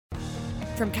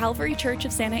From Calvary Church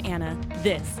of Santa Ana,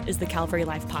 this is the Calvary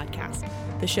Life Podcast,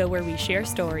 the show where we share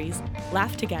stories,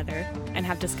 laugh together, and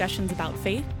have discussions about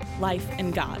faith, life,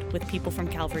 and God with people from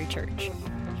Calvary Church.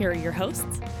 Here are your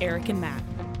hosts, Eric and Matt.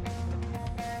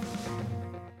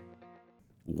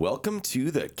 Welcome to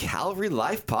the Calvary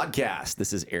Life Podcast.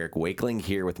 This is Eric Wakeling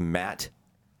here with Matt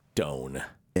Doan.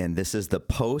 And this is the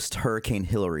post-Hurricane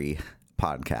Hillary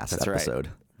podcast episode.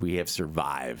 Right. We have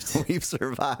survived. We've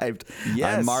survived.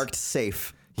 Yes. I'm marked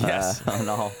safe. Yes. On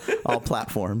all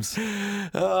platforms.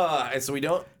 And so we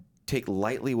don't take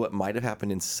lightly what might have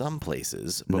happened in some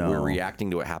places, but we're reacting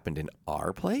to what happened in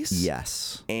our place.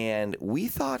 Yes. And we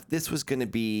thought this was going to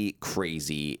be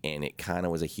crazy, and it kind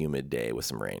of was a humid day with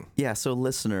some rain. Yeah, so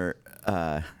listener,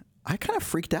 I kind of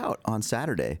freaked out on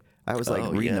Saturday. I was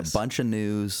reading a bunch of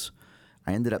news.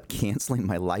 I ended up canceling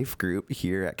my life group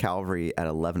here at Calvary at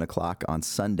 11 o'clock on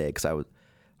Sunday because I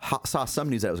saw some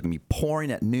news that it was going to be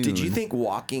pouring at noon. Did you think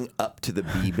walking up to the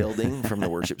B building from the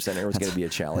worship center was going to be a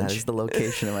challenge? That is the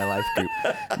location of my life group.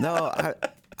 No, I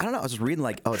don't know. I was reading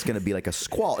it's going to be like a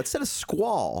squall. It said a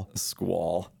squall.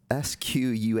 Squall.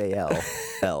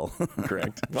 Squall.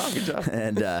 Correct. Wow, good job.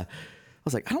 And I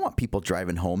was like, I don't want people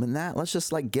driving home in that. Let's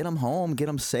just get them home, get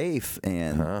them safe.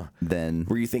 And then...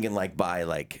 Were you thinking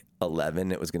by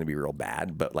 11 it was going to be real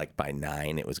bad, but by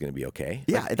 9 it was going to be okay?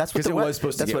 Yeah, that's what it was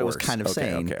supposed to That's get what it was worse. kind of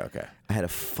saying. Okay. I had a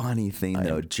funny thing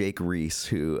though. Jake Reese,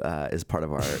 who is part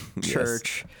of our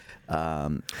church,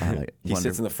 he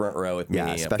sits in the front row with me.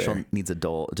 Yeah, special there. needs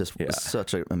adult, just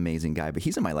such an amazing guy. But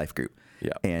he's in my life group.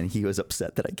 Yeah, and he was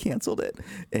upset that I canceled it.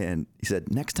 And he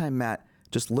said, "Next time, Matt,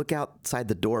 just look outside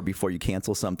the door before you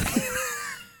cancel something."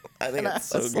 I think that's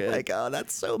so good. Oh,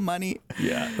 that's so money.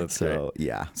 Yeah, that's so great.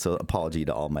 Yeah. So apology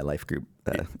to all my life group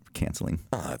canceling.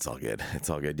 Oh, that's all good.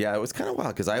 It's all good. Yeah, it was kind of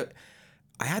wild because I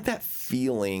had that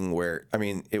feeling where,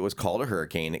 it was called a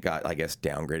hurricane. It got, I guess,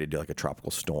 downgraded to a tropical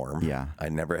storm. Yeah. I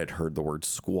never had heard the word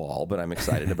squall, but I'm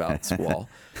excited about squall.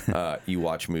 You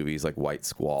watch movies like White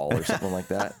Squall or something like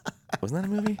that. Wasn't that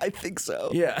a movie? I think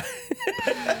so. Yeah.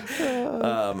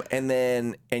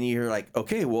 And you're like,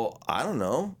 okay, well, I don't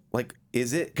know.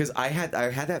 Is it? Because I had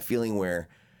that feeling where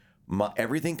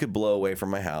everything could blow away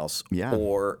from my house,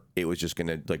 or it was just going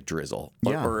to drizzle,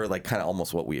 or kind of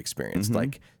almost what we experienced.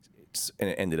 And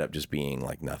it ended up just being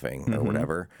nothing or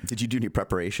whatever. Did you do any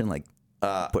preparation,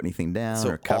 put anything down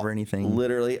or cover anything?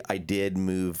 Literally, I did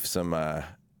move some of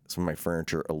my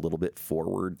furniture a little bit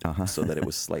forward so that it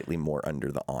was slightly more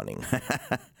under the awning.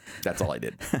 That's all I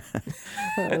did.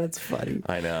 Oh, that's funny.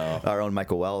 I know. Our own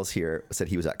Michael Wells here said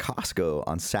he was at Costco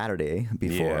on Saturday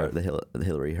before the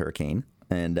Hillary hurricane.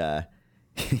 And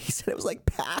he said it was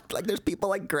packed. There's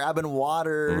people grabbing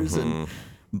waters and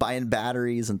buying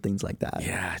batteries and things like that.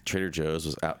 Yeah, Trader Joe's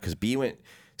was out because B went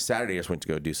Saturday. Just went to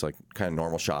go do some kind of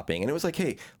normal shopping, and it was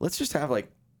hey, let's just have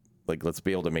let's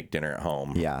be able to make dinner at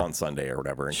home on Sunday or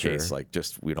whatever in case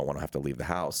we don't want to have to leave the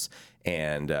house.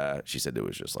 And she said it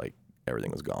was just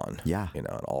everything was gone. Yeah, and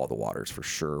all the waters for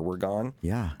sure were gone.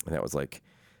 Yeah, and that was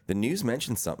the news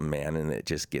mentioned something, man, and it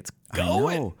just gets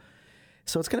going. I know.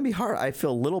 So it's going to be hard. I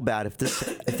feel a little bad if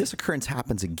this occurrence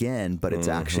happens again, but it's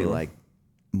actually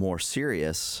more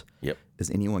serious. Yep. Is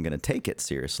anyone going to take it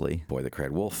seriously? Boy that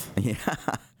cried wolf. Yeah.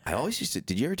 I always used to.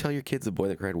 Did you ever tell your kids the boy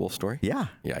that cried wolf story? Yeah.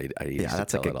 Yeah. I used to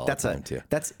tell it all the time too.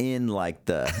 That's in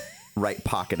the right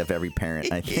pocket of every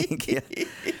parent, I think. Yeah.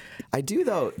 I do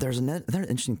though. There's another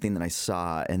interesting thing that I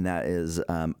saw, and that is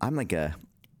I'm a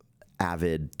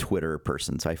avid Twitter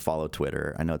person, so I follow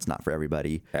Twitter. I know it's not for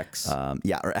everybody. X. Or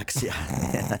X. Yeah.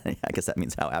 I guess that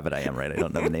means how avid I am, right? I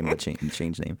don't know the name of the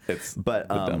change name. It's the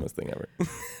dumbest thing ever.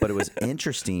 But it was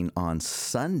interesting on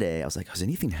Sunday. I was is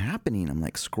anything happening? I'm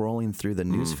scrolling through the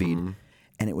news feed,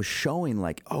 and it was showing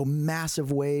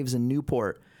massive waves in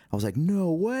Newport. I was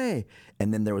no way.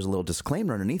 And then there was a little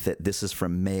disclaimer underneath it. This is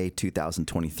from May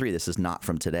 2023. This is not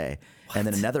from today. What? And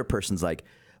then another person's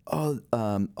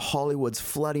Hollywood's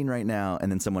flooding right now. And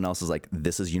then someone else is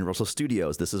this is Universal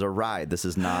Studios. This is a ride. This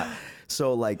is not.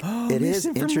 So it is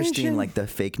interesting, the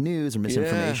fake news or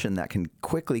misinformation that can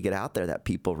quickly get out there that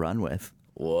people run with.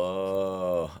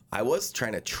 Whoa. I was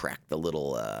trying to track the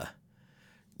little,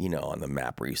 on the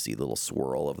map where you see the little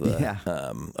swirl of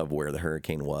the of where the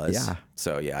hurricane was. Yeah.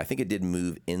 So I think it did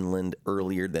move inland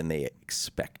earlier than they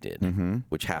expected,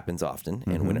 which happens often.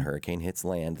 And when a hurricane hits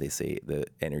land, they say the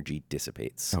energy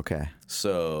dissipates. Okay.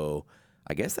 So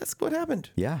I guess that's what happened.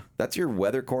 Yeah. That's your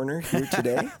weather corner here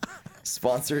today.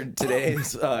 Sponsored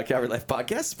today's Calvary Life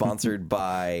Podcast, sponsored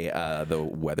by the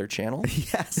Weather Channel.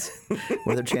 Yes.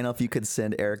 Weather Channel, if you could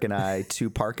send Eric and I 2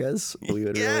 parkas, we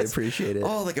would really appreciate it.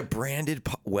 Oh, a branded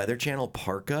Weather Channel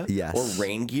parka? Yes. Or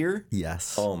rain gear?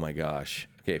 Yes. Oh, my gosh.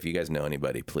 Okay, if you guys know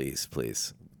anybody, please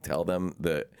tell them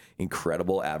the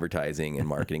incredible advertising and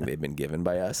marketing they've been given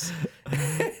by us.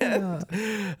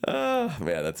 Oh,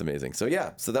 man, that's amazing. So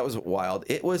yeah, so that was wild.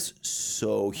 It was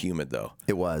so humid though.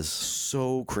 It was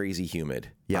so crazy humid.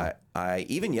 Yeah. I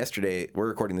even yesterday, we're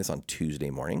recording this on Tuesday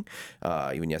morning.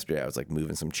 Even yesterday, I was like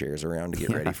moving some chairs around to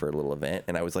get ready for a little event,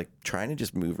 and I was like trying to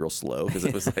just move real slow because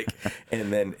it was like,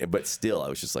 but still, I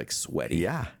was just like sweaty.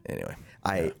 Yeah. Anyway,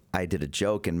 I did a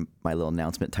joke in my little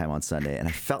announcement time on Sunday, and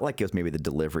I felt like it was maybe the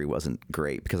delivery wasn't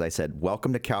great because I said,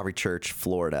 "Welcome to Calvary Church,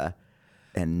 Florida,"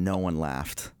 and no one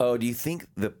laughed. Oh, do you think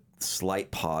the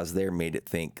slight pause there made it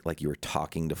think like you were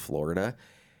talking to Florida?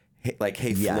 Like,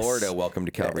 hey, Yes. Florida, welcome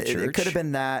to Calvary Church. It could have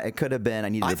been that. It could have been I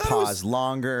needed to pause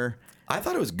longer. I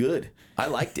thought it was good. I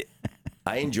liked it.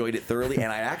 I enjoyed it thoroughly,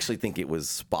 and I actually think it was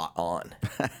spot on.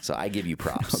 So I give you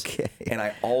props. Okay. And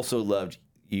I also loved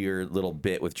your little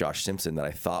bit with Josh Simpson that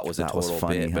I thought was a total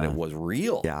funny, bit, but huh? it was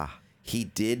real. Yeah. He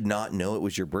did not know it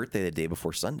was your birthday the day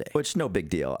before Sunday. Which, no big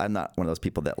deal. I'm not one of those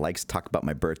people that likes to talk about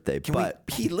my birthday, but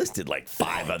he listed like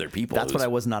 5 other people. that's what I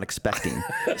was not expecting.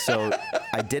 So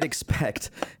I did expect,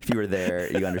 if you were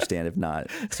there, you understand. If not,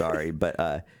 sorry. But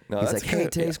he's that's like, hey,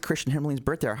 good. today's Christian Himmeling's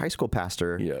birthday, our high school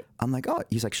pastor. Yeah. I'm like, oh,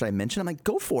 he's like, should I mention? I'm like,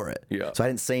 go for it. Yeah. So I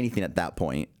didn't say anything at that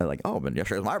point. I'm like, oh, but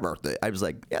yesterday's my birthday. I was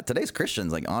like, yeah, today's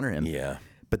Christian's, like, honor him. Yeah.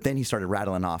 But then he started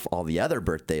rattling off all the other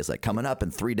birthdays, like coming up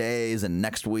in 3 days and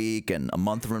next week and a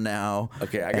month from now.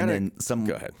 Okay, and then some.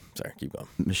 Go ahead. Sorry, keep going.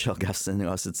 Michelle Gustin, who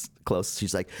else it's close,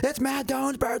 she's like, it's Matt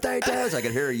Doan's birthday too. So I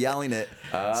could hear her yelling it.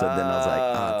 So then I was like,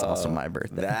 oh, it's also my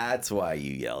birthday. That's why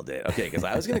you yelled it. Okay, because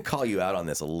I was going to call you out on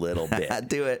this a little bit.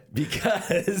 Do it.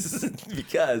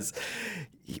 Because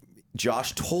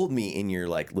Josh told me in your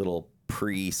like little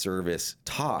pre-service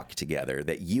talk together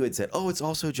that you had said, oh, it's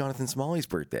also Jonathan Smalley's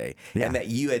birthday, and that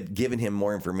you had given him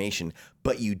more information,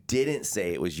 but you didn't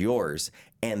say it was yours.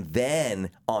 And then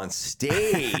on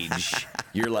stage,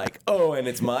 you're like, oh, and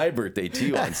it's my birthday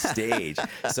too on stage.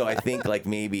 So I think like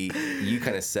maybe you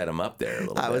kind of set him up there a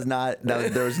little bit. I was not,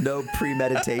 there was no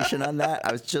premeditation on that.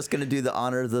 I was just going to do the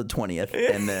honor of the 20th,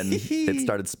 and then it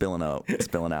started spilling out.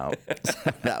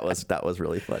 That was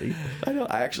really funny. I don't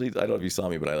know if you saw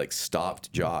me, but I like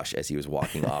stopped Josh as he was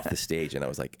walking off the stage, and I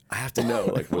was like, I have to know,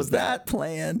 like, was that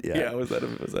planned? Yeah, was that a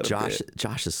bit?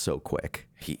 Josh is so quick.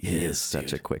 He is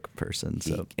such a quick person.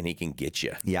 So and he can get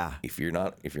you. Yeah. If you're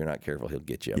not careful, he'll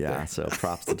get you up there. Yeah. So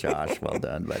props to Josh. Well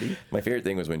done, buddy. My favorite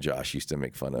thing was when Josh used to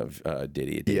make fun of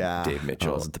Diddy, Dave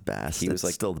Mitchell. Oh, the best. He was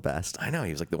like still the best. I know.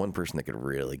 He was like the one person that could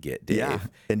really get Dave. Yeah.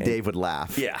 And Dave would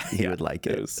laugh. Yeah. He would like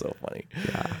it. It was so funny.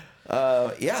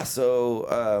 Yeah.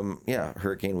 So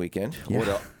hurricane weekend.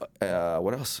 Yeah.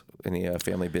 What else? Any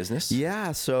family business?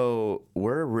 Yeah, so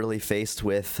we're really faced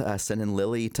with sending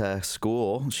Lily to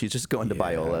school. She's just going to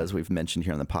Biola, as we've mentioned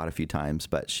here on the pod a few times,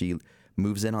 but she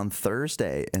moves in on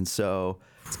Thursday. And so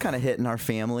it's kind of hitting our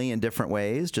family in different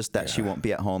ways, just that she won't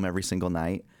be at home every single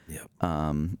night. Yep.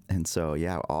 And so,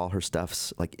 all her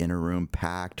stuff's like in her room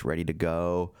packed, ready to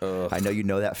go. I know you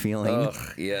know that feeling.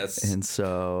 Yes. And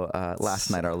so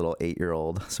last night, our little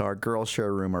 8-year-old, so our girls share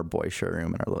a room, our boys share a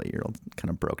room, and our little 8-year-old kind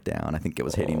of broke down. I think it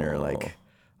was hitting her like,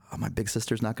 oh, my big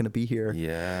sister's not going to be here.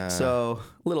 Yeah. So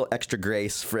a little extra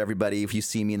grace for everybody. If you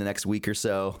see me in the next week or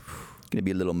so, it's going to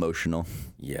be a little emotional.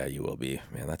 Yeah, you will be.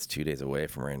 Man, that's 2 days away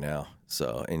from right now.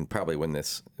 So, and probably when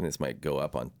this might go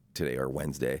up on today or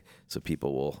Wednesday, so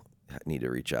people will need to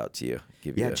reach out to you.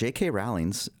 J.K.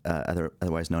 Rowlings,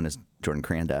 otherwise known as Jordan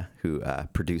Cranda, who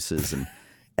produces and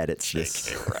edits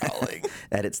this.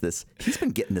 Edits this. He's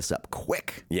been getting this up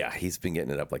quick. Yeah, he's been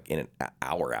getting it up like in an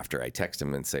hour after I text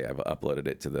him and say I've uploaded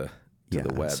it to the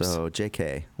web. So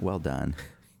J.K., well done.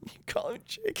 You call him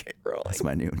J.K. Rowling. That's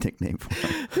my new nickname for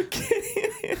him.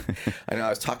 I know. I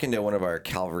was talking to one of our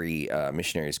Calvary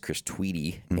missionaries, Chris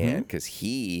Tweedy, and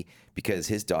because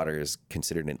his daughter is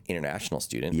considered an international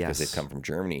student because they've come from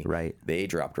Germany. Right. They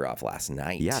dropped her off last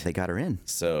night. Yeah, they got her in.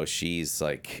 So she's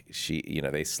like,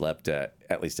 they slept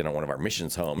at least in one of our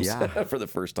missions homes for the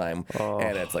first time.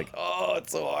 And it's like,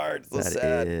 it's so hard. It's so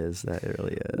sad. That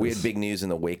really is. We had big news in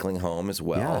the Wakeling home as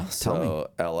well. Yeah, tell me.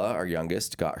 Ella, our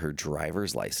youngest, got her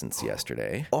driver's license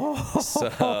yesterday.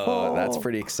 So that's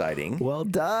pretty exciting. Well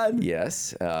done.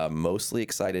 Yes. Mostly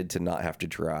excited to not have to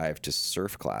drive to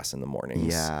surf class in the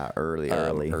mornings. Yeah,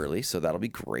 early. So that'll be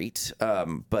great.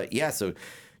 But yeah, so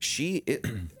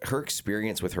her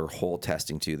experience with her whole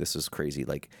testing too, this is crazy.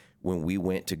 Like when we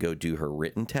went to go do her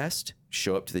written test,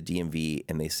 show up to the DMV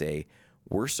and they say,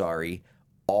 we're sorry,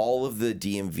 all of the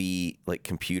DMV like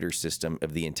computer system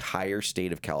of the entire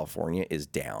state of California is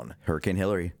down. Hurricane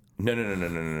Hillary.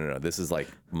 No. This is like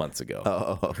months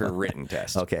ago. Her written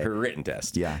test. Okay. Her written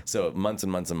test. Yeah. So months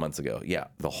and months and months ago. Yeah.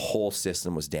 The whole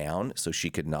system was down, so she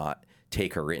could not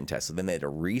take her written test. So then they had to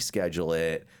reschedule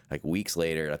it like weeks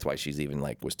later. That's why she's even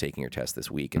like was taking her test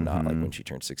this week and not like when she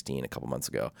turned 16 a couple months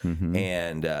ago.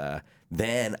 And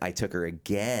then I took her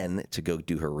again to go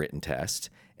do her written test.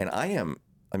 And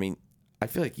I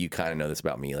feel like you kind of know this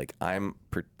about me. Like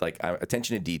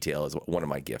attention to detail is one of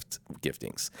my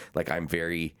giftings. Like I'm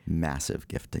very massive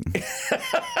gifting.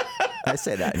 I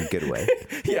say that in a good way.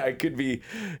 Yeah, it could be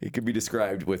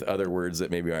described with other words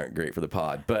that maybe aren't great for the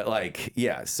pod. But like,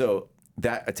 yeah, so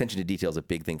that attention to detail is a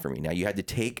big thing for me. Now you had to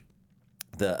take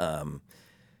the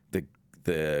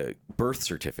birth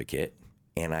certificate,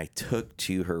 and I took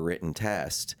to her written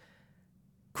test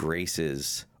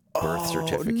Grace's birth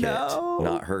certificate,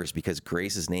 not hers, because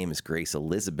Grace's name is Grace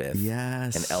Elizabeth.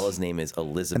 Yes. And Ella's name is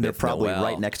Elizabeth. And they're probably Noel.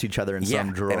 right next to each other in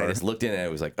some drawer. And I just looked in and I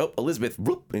was like, oh, Elizabeth,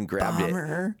 whoop, and grabbed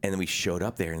Bummer. it. And then we showed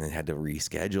up there and then had to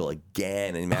reschedule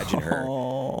again. And imagine her.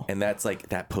 And that's like,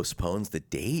 that postpones the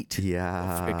date.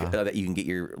 Yeah. That you can get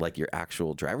your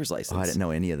actual driver's license. Oh, I didn't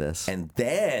know any of this. And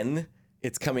then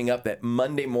it's coming up that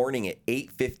Monday morning at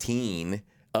 8:15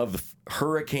 of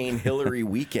Hurricane Hillary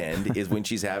weekend is when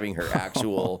she's having her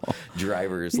actual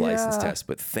driver's license test.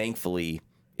 But thankfully,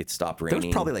 it stopped raining. There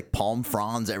was probably like palm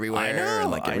fronds everywhere. I know.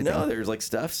 And like everything. I know. There's like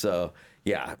stuff. So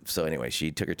yeah. So anyway,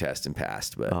 she took her test and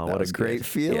passed. But what was a great good.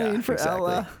 feeling for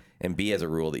Ella. And B has a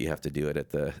rule that you have to do it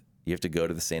you have to go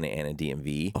to the Santa Ana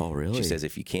DMV. Oh, really? She says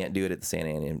if you can't do it at the Santa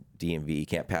Ana DMV, you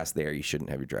can't pass there, you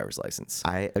shouldn't have your driver's license.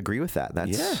 I agree with that.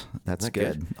 That's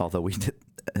good. Although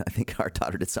I think our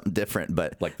daughter did something different,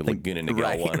 but like the Laguna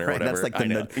Niguel one or whatever. That's like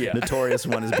the notorious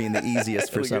one as being the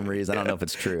easiest for some reason. I don't know if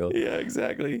it's true. Yeah,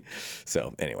 exactly.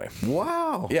 So anyway.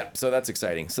 Wow. Yeah, so that's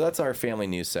exciting. So that's our family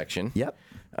news section. Yep.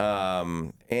 We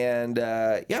had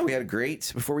a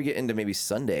great, before we get into maybe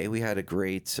Sunday, we had a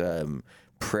great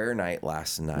prayer night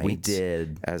last night. We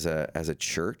did. As a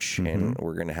church, and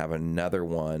we're going to have another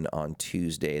one on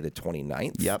Tuesday, the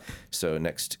 29th. Yep. So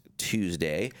next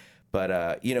Tuesday.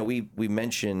 But, we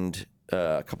mentioned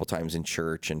a couple times in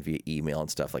church and via email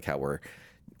and stuff, like how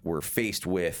we're faced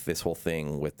with this whole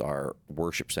thing with our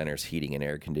worship centers, heating and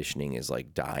air conditioning is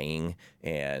like dying.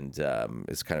 And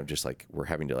it's kind of just like we're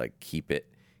having to like keep it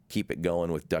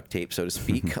going with duct tape, so to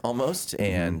speak, almost.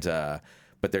 And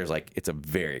but there's like, it's a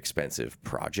very expensive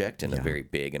project and a very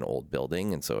big and old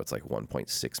building. And so it's like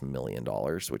 $1.6 million,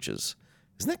 which isn't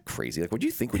that crazy? Like, what do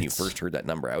you think when you first heard that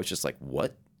number? I was just like,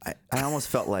 what? I almost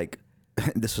felt like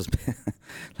this was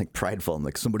like prideful. I'm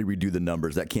like, somebody redo the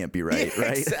numbers. That can't be right,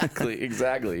 right?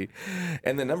 Exactly.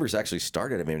 And the numbers actually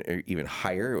started, even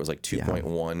higher. It was like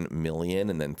 2.1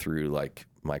 million. And then through like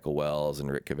Michael Wells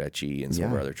and Rick Kavecki and some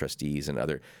of our other trustees and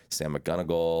other Sam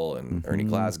McGonigal and Ernie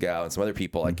Glasgow and some other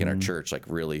people like in our church, like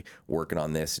really working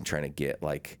on this and trying to get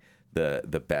like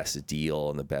the best deal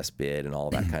and the best bid and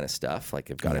all that kind of stuff. Like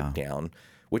they've got it down,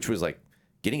 which was like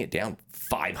getting it down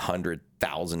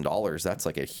 $500,000. That's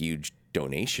like a huge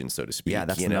donation, so to speak. Yeah,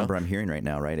 that's the number I'm hearing right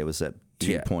now, right? It was at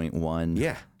 2.1.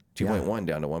 Yeah, 2.1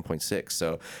 down to 1.6.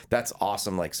 So that's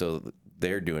awesome. Like, so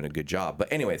they're doing a good job.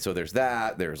 But anyway, so there's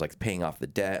that. There's like paying off the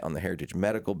debt on the Heritage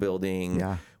Medical Building,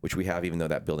 which we have, even though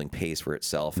that building pays for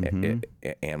itself and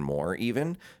more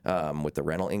even with the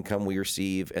rental income we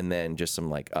receive. And then just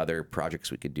some like other projects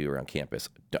we could do around campus.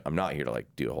 I'm not here to like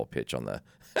do a whole pitch on the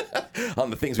on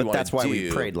the things we want to do. That's why we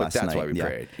prayed last night. That's why we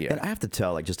prayed. Yeah. And I have to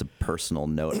tell, like, just a personal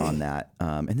note on that,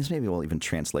 and this maybe will even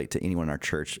translate to anyone in our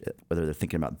church, whether they're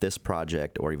thinking about this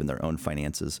project or even their own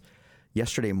finances.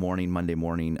 Yesterday morning, Monday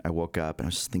morning, I woke up and I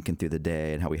was just thinking through the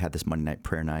day and how we had this Monday night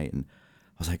prayer night, and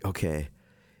I was like, okay,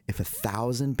 if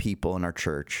 1,000 people in our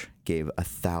church gave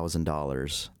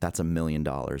 $1,000, that's $1 million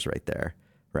right there,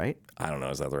 right? I don't know.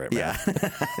 Is that the right math? Yeah.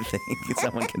 I think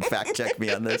someone can fact check me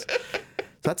on this.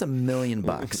 So that's $1 million.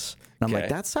 And I'm like,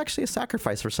 that's actually a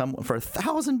sacrifice for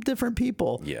 1,000 different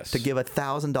people to give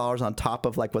 $1,000 on top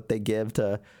of like what they give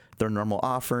to their normal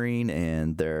offering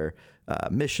and their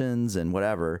missions and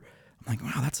whatever. I'm like,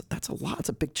 wow, that's a lot. It's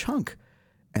a big chunk.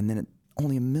 And then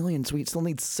only $1 million, so we still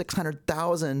need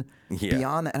 600,000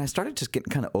 beyond that. And I started just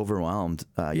getting kind of overwhelmed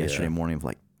yesterday morning of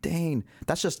like, dang,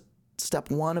 that's just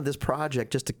step one of this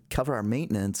project just to cover our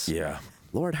maintenance. Yeah.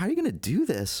 Lord, how are you going to do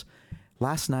this?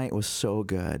 Last night was so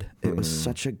good. It was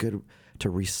such a good to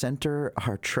recenter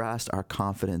our trust, our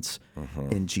confidence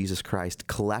in Jesus Christ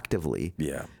collectively.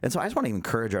 Yeah. And so I just want to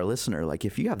encourage our listener, like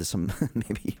if you have this,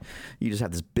 maybe you just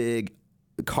have this big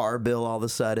car bill all of a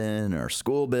sudden or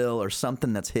school bill or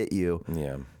something that's hit you.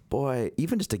 Yeah. Boy,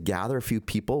 even just to gather a few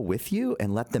people with you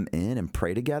and let them in and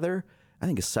pray together, I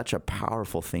think is such a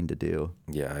powerful thing to do.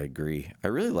 Yeah, I agree. I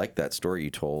really like that story you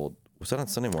told. Was that on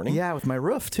Sunday morning? Yeah, with my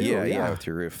roof too. Yeah, with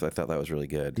your roof. I thought that was really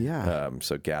good. Yeah.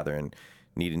 So gathering,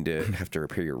 needing to have to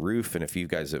repair your roof. And if you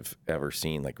guys have ever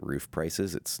seen like roof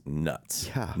prices, it's nuts.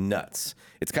 Yeah. Nuts.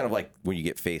 It's kind of like when you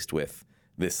get faced with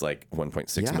this like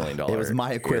 $1.6 million it was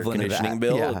my equivalent air conditioning of that.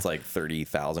 bill. Yeah. It's like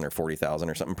 $30,000 or $40,000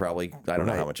 or something probably. I don't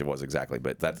know how much it was exactly,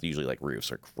 but that's usually like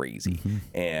roofs are crazy.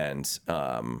 And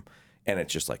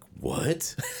it's just like,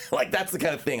 what? Like, that's the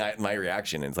kind of thing, my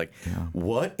reaction. And it's like,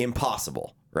 what?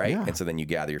 Impossible, right? Yeah. And so then you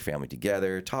gather your family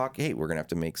together, talk, hey, we're going to have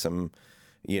to make some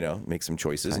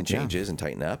choices and changes and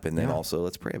tighten up. And then also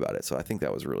let's pray about it. So I think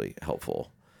that was really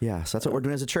helpful. Yeah, so that's what we're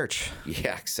doing as a church.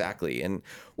 Yeah, exactly. And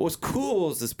what was cool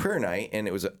is this prayer night, and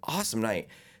it was an awesome night.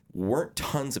 Weren't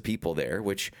tons of people there,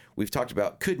 which we've talked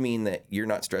about could mean that you're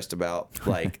not stressed about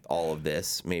like all of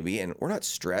this maybe. And we're not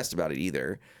stressed about it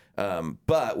either.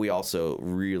 But we also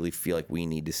really feel like we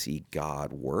need to see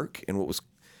God work. And what was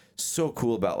so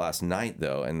cool about last night,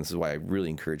 though, and this is why I really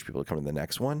encourage people to come to the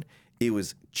next one, it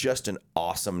was just an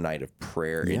awesome night of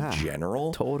prayer in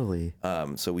general. Totally.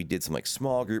 So we did some like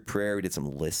small group prayer. We did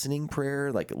some listening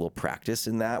prayer, like a little practice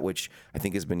in that, which I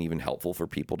think has been even helpful for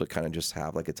people to kind of just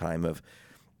have like a time of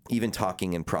even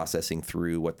talking and processing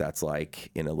through what that's like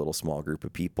in a little small group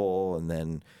of people. And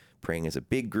then praying as a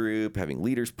big group, having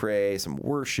leaders pray, some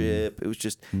worship. It was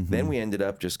just, then we ended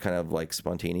up just kind of like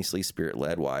spontaneously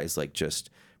spirit-led wise, like just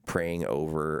praying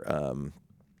over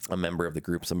a member of the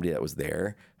group, somebody that was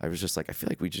there. I was just like, I feel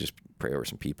like we just pray over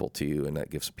some people too, and that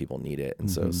gives people need it. And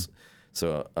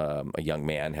so a young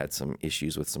man had some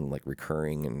issues with some like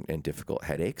recurring and difficult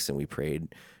headaches, and we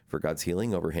prayed for God's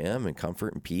healing over him and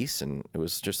comfort and peace. And it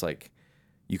was just like,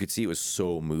 you could see it was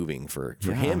so moving for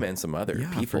him and some other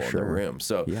people in the room.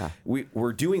 So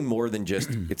we're doing more than just,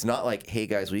 it's not like, hey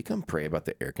guys, will you come pray about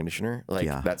the air conditioner? Like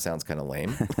that sounds kind of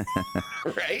lame,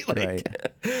 right?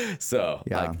 Like, so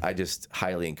I just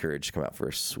highly encourage to come out for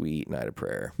a sweet night of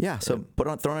prayer. Yeah. So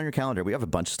throw it on your calendar. We have a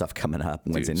bunch of stuff coming up.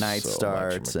 Wednesday night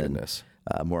starts and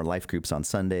more life groups on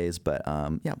Sundays. But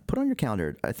put on your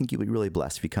calendar. I think you'll be really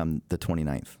blessed if you come the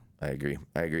 29th. I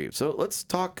agree. So let's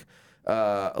talk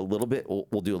a little bit.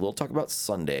 We'll do a little talk about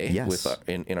Sunday with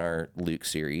in our Luke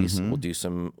series. We'll do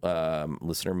some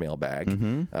listener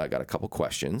mailbag. Got a couple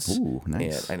questions. Ooh,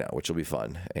 nice. And I know, which will be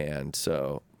fun. And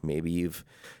so maybe you've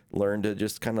learned to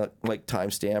just kind of like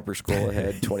timestamp or scroll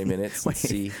ahead 20 minutes and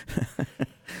see.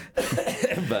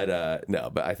 But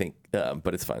I think,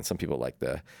 but it's fun. Some people like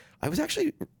I was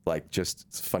actually like, just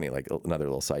it's funny, like another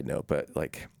little side note, but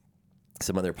like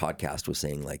some other podcast was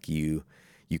saying like you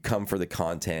come for the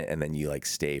content and then you like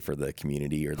stay for the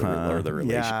community or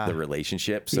the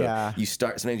relationship. So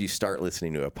sometimes you start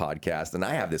listening to a podcast, and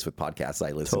I have this with podcasts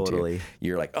I listen to.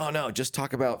 You're like, oh no, just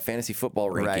talk about fantasy football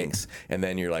rankings. And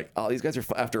then you're like, oh, these guys are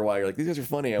after a while, you're like, these guys are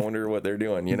funny. I wonder what they're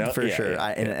doing, you know? For sure.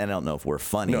 And I don't know if we're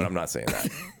funny. No, I'm not saying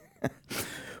that.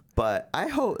 But I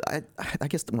hope, I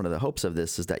guess one of the hopes of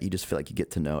this is that you just feel like you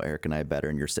get to know Eric and I better,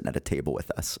 and you're sitting at a table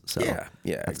with us. So that's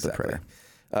exactly the prayer.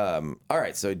 All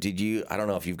right. So did you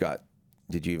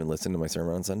even listen to my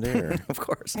sermon on Sunday? Or? Of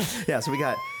course. Yeah. So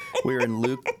we were in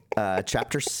Luke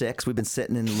chapter 6. We've been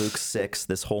sitting in Luke 6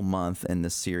 this whole month in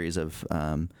this series of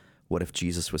what if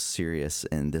Jesus was serious?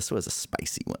 And this was a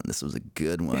spicy one. This was a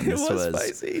good one. This was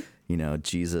spicy.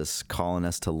 Jesus calling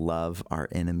us to love our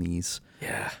enemies.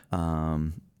 Yeah.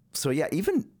 So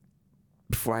even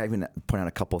before I even point out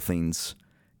a couple things,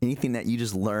 anything that you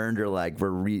just learned or like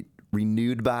were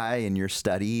renewed by in your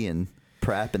study and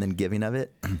prep and then giving of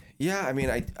it? Yeah, I mean,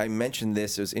 I mentioned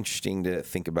this. It was interesting to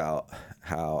think about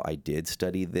how I did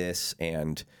study this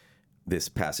and this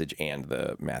passage and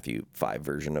the Matthew 5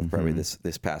 version of probably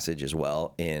this passage as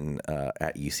well in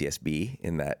at UCSB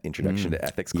in that introduction to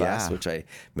ethics class, which I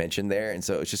mentioned there. And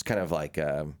so it's just kind of like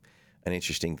an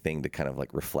interesting thing to kind of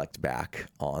like reflect back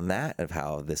on that, of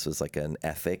how this was like an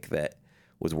ethic that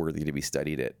was worthy to be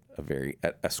studied at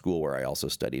a school where I also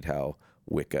studied how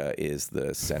Wicca is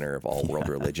the center of all world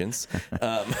religions.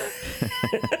 That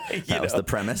was the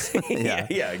premise.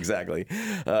 Yeah, exactly.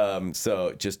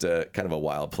 So just a kind of a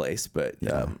wild place, but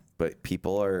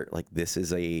people are like, this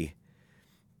is a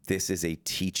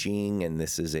teaching, and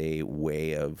this is a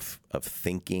way of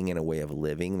thinking and a way of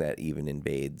living that even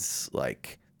invades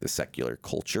like the secular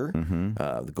culture,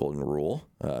 the golden rule.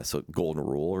 So golden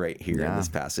rule right here in this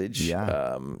passage, do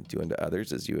unto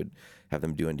others as you would have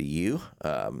them do unto you.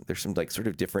 There's some like sort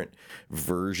of different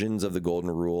versions of the golden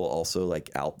rule also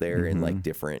like out there in like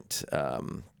different, I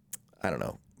don't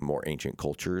know, more ancient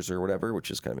cultures or whatever, which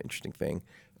is kind of an interesting thing.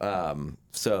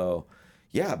 So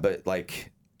yeah, but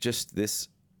like just this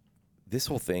this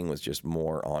whole thing was just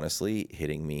more honestly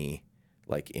hitting me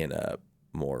like in a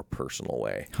more personal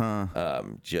way.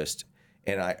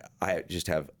 And I just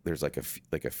have, there's like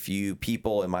a few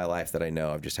people in my life that I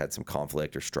know I've just had some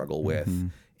conflict or struggle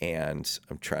with. And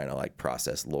I'm trying to like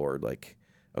process, Lord, like,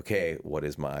 okay, what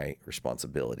is my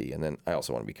responsibility? And then I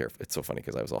also want to be careful. It's so funny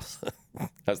because I was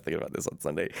thinking about this on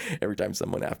Sunday. Every time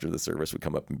someone after the service would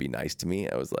come up and be nice to me,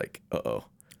 I was like, uh-oh.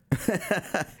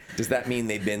 Does that mean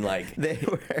they've been like they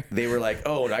were like,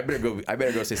 oh, I better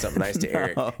go say something nice to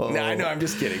Eric? No, I know, I'm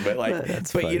just kidding, but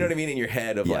like, but you know what I mean, in your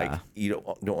head of like, you don't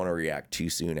want to react too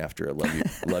soon after a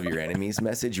love your enemies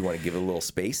message. You want to give it a little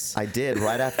space. I did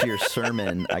right after your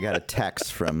sermon. I got a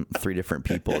text from 3 different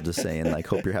people just saying like,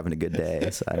 hope you're having a good day.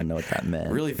 So I don't know what that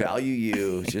meant. Really value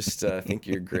you. Just think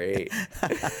you're great.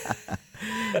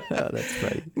 Oh, that's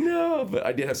funny. No, but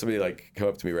I did have somebody like come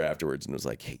up to me right afterwards and was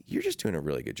like, "Hey, you're just doing a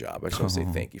really good job. I just want to say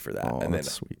thank you for that." And then,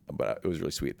 sweet. But it was really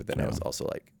sweet. But then I was also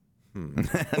like,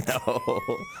 no,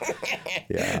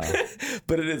 yeah.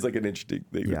 But it is like an interesting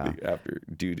thing to think after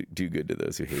do good to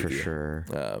those who hate you. For sure.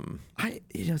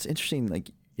 It's interesting.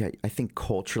 Like, I think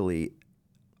culturally,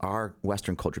 our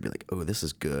Western culture would be like, oh, this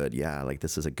is good. Yeah, like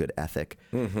this is a good ethic.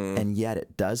 And yet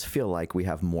it does feel like we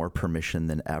have more permission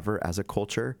than ever as a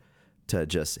culture to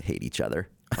just hate each other.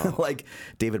 Like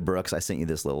David Brooks, I sent you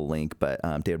this little link, but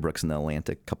David Brooks in The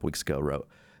Atlantic a couple weeks ago wrote,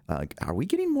 are we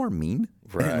getting more mean?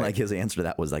 Right. And like his answer to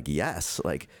that was like, yes,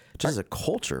 like just as a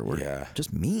culture, we're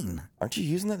just mean. Aren't you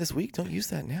using that this week? Don't use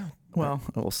that now. Well,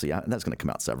 we'll see. That's going to come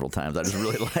out several times. I just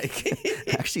really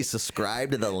actually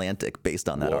subscribed to The Atlantic based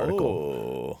on that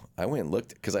article. I went and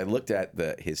looked because I looked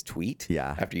at his tweet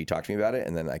after you talked to me about it,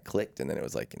 and then I clicked, and then it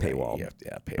was like paywall.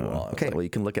 Paywall. Okay, well, you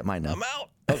can look at mine now. I'm out.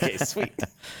 Okay, sweet.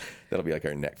 That'll be like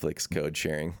our Netflix code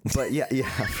sharing. But yeah,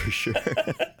 for sure.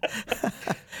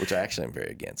 Which I actually am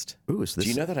very against. Ooh, so do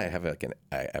you know that I have an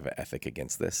ethic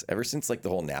against this? Ever since like the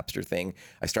whole Napster thing,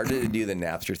 I started to do the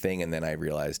Napster thing, and then I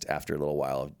realized after a little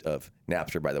while of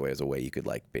Napster, by the way, is a way you could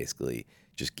like basically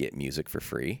just get music for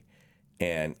free.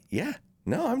 And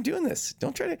no, I'm doing this.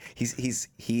 Don't try to. He's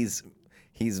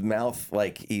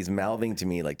mouthing to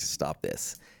me like to stop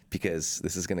this because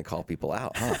this is going to call people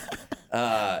out.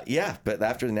 But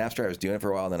after the Napster, I was doing it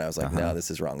for a while, and then I was like, no,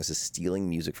 this is wrong. This is stealing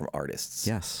music from artists.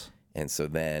 Yes. And so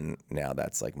then now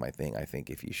that's like my thing. I think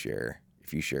if you share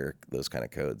those kind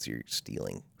of codes, you're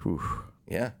stealing. Whew.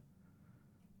 Yeah.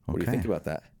 What do you think about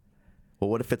that? Well,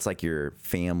 what if it's like your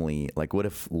family? Like, what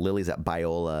if Lily's at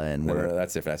Biola and no,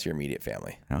 that's different. That's your immediate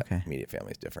family. Okay. Immediate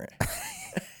family is different.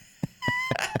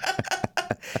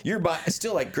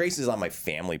 Still like Grace is on my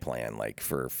family plan, like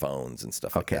for phones and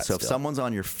stuff like that. Okay, so if someone's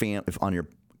on your on your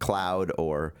cloud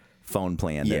or phone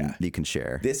plan, then you can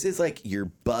share. This is like your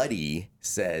buddy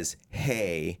says,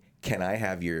 "Hey, can I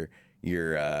have your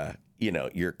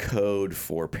code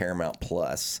for Paramount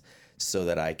Plus so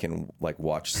that I can like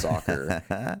watch soccer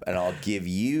and I'll give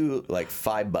you like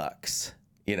 $5.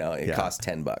 It costs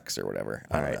 $10 or whatever."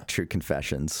 All right, true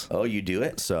confessions. Oh, you do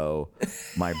it? So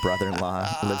my brother-in-law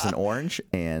lives in Orange,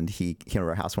 and he came to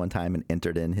our house one time and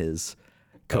entered in his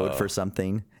code for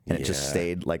something, and it just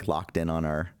stayed like locked in on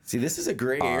our. See, this is a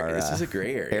gray area. This is a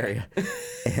gray area.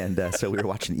 And so we were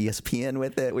watching ESPN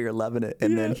with it. We were loving it,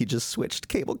 and then he just switched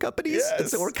cable companies, and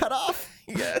so we're cut off.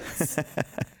 Yes.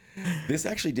 This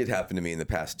actually did happen to me in the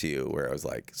past too, where I was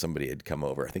like, somebody had come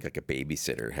over. I think like a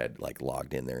babysitter had like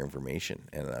logged in their information,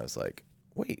 and I was like,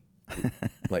 wait,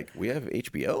 like we have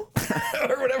HBO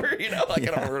or whatever, like I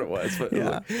don't remember what it was, but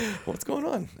like, what's going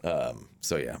on?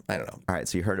 So yeah, I don't know. All right,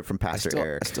 so you heard it from Pastor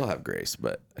Eric. I still have grace,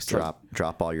 but I still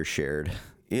drop all your shared.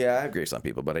 Yeah, I have grace on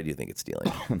people, but I do think it's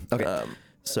stealing. Okay.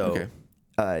 So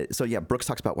Brooks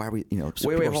talks about why are we,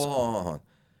 wait, hold on.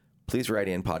 Please write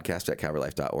in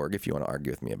podcast@calvarylife.org if you want to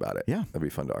argue with me about it. Yeah. That'd be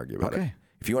fun to argue about it.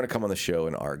 If you want to come on the show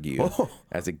and argue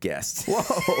as a guest.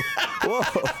 Whoa.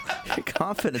 Your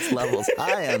confidence level's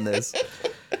high on this.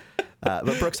 But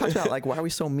Brooks talks about like, why are we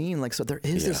so mean? Like, so there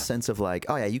is this sense of like,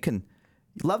 oh yeah, you can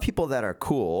love people that are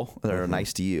cool, that are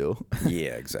nice to you.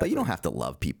 Yeah, exactly. But you don't have to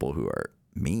love people who are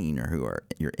mean or who are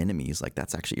your enemies. Like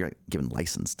that's actually, you're given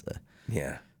license to.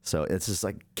 Yeah. So it's just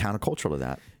like countercultural to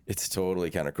that. It's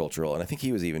totally countercultural. And I think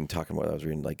he was even talking about what I was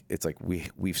reading. Like, it's like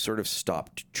we've sort of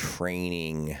stopped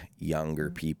training younger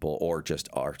people or just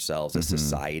ourselves as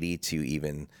society to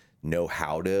even know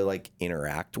how to like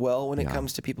interact well when it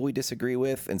comes to people we disagree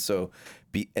with. And so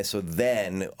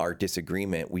then our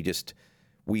disagreement,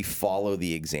 we follow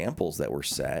the examples that were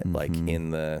set like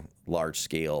in the large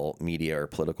scale media or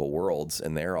political worlds,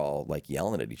 and they're all like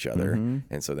yelling at each other.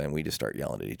 And so then we just start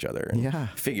yelling at each other and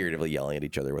figuratively yelling at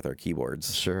each other with our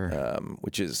keyboards. Sure.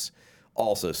 Which is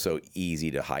also so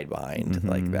easy to hide behind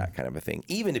like that kind of a thing,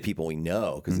 even to people we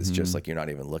know, because it's just like you're not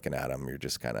even looking at them. You're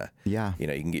just kind of, you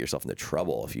know, you can get yourself into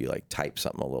trouble if you like type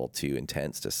something a little too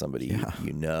intense to somebody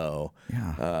you know.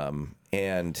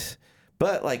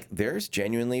 But like there's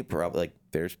genuinely probably like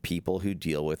there's people who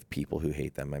deal with people who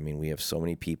hate them. I mean, we have so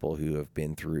many people who have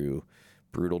been through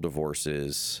brutal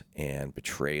divorces and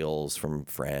betrayals from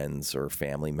friends or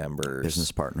family members,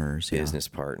 business partners.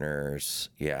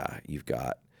 Yeah. You've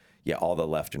got, all the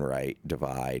left and right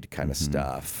divide kind of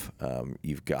stuff.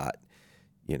 You've got,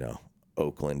 you know,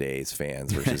 Oakland A's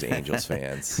fans versus Angels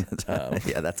fans.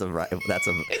 That's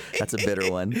a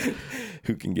bitter one.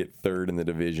 Who can get third in the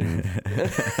division?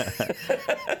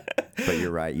 But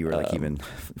you're right. You were like even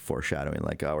foreshadowing,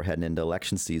 like, oh, we're heading into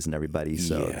election season, everybody.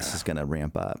 So this is going to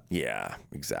ramp up. Yeah,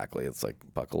 exactly. It's like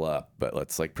buckle up, but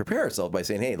let's like prepare ourselves by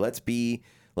saying, hey, let's be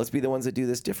the ones that do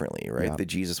this differently, right? Yeah. The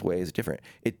Jesus way is different.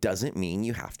 It doesn't mean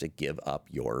you have to give up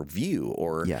your view,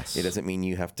 or it doesn't mean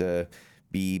you have to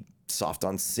be soft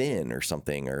on sin or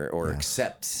something, or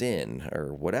accept sin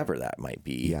or whatever that might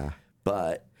be. Yeah.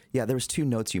 But there was 2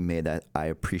 notes you made that I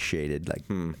appreciated, like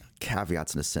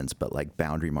caveats in a sense, but like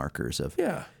boundary markers of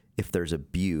if there's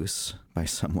abuse by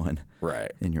someone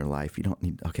in your life, you don't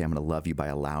need, okay, I'm going to love you by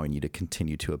allowing you to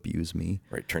continue to abuse me.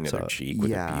 Right. Turn the other cheek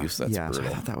with abuse. That's brutal. So I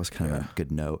thought that was kind of a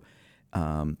good note.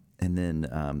 And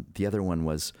then the other one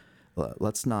was,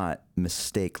 let's not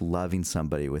mistake loving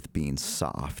somebody with being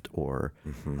soft or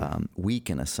weak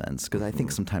in a sense. Because I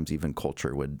think sometimes even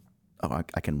culture would, I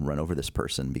can run over this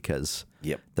person because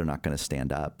they're not going to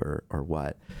stand up or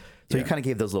what. So you kind of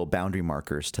gave those little boundary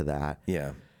markers to that.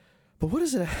 Yeah. But what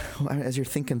is it, as you're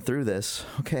thinking through this,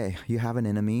 okay, you have an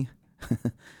enemy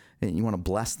and you want to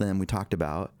bless them, we talked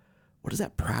about. What does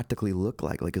that practically look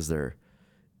like? Like, is it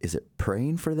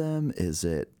praying for them? Is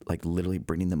it like literally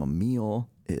bringing them a meal?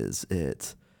 Is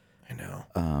it... I know.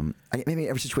 Maybe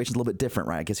every situation's a little bit different,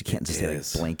 right? I guess you can't just say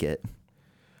like blanket.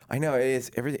 I know it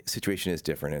is. Every situation is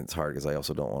different, and it's hard because I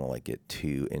also don't want to like get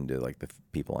too into like the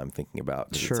people I'm thinking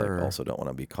about. Sure. It's like I also don't want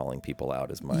to be calling people out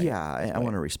as my I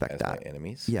want to respect that. My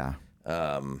enemies. Yeah.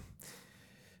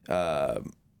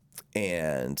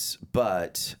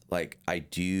 But like I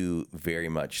do very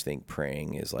much think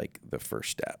praying is like the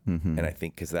first step, and I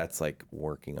think because that's like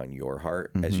working on your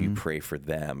heart as you pray for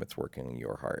them, it's working on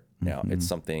your heart. Now it's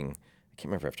something I can't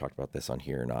remember if I've talked about this on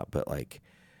here or not, but like.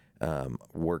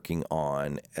 Working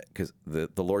on, because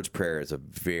the Lord's Prayer is a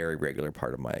very regular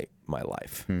part of my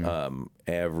life.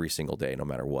 Every single day, no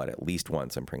matter what, at least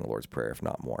once I'm praying the Lord's Prayer, if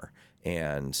not more.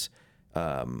 And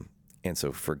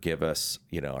so forgive us,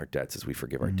 you know, our debts as we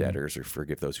forgive our debtors, or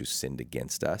forgive those who sinned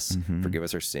against us. Forgive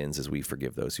us our sins as we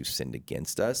forgive those who sinned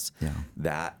against us. Yeah.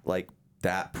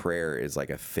 That prayer is like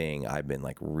a thing I've been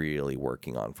like really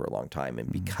working on for a long time.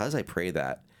 And because I pray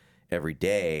that every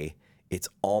day, it's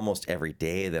almost every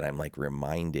day that I'm like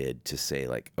reminded to say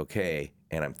like, okay,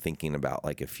 and I'm thinking about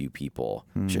like a few people.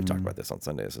 Should have talked about this on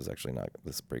Sunday. This is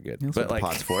pretty good. That's what the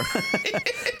pod's for.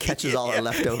 Catches all our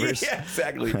leftovers. Yeah,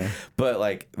 exactly. But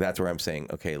like, that's where I'm saying,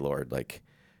 okay, Lord, like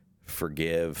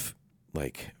forgive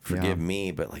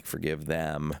me, but like forgive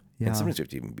them. Yeah. And sometimes you have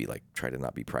to even be like, try to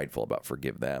not be prideful about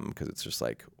forgive them, because it's just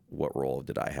like, what role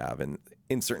did I have? And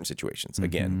in certain situations,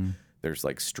 again, there's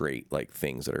like straight like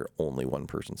things that are only one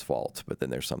person's fault, but then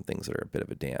there's some things that are a bit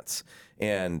of a dance.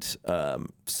 And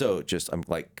so just I'm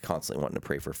like constantly wanting to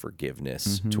pray for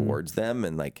forgiveness towards them,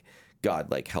 and like God,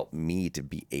 like help me to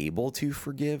be able to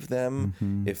forgive them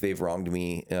if they've wronged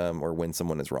me, or when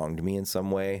someone has wronged me in some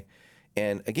way.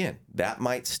 And again, that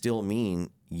might still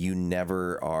mean you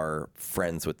never are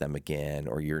friends with them again,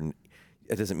 or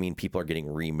it doesn't mean people are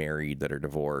getting remarried that are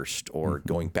divorced, or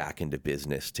going back into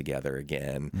business together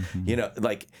again. You know,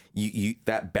 like you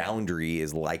that boundary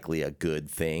is likely a good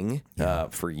thing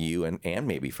for you and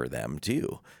maybe for them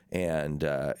too. And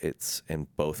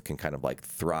and both can kind of like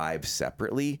thrive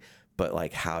separately, but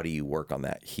like, how do you work on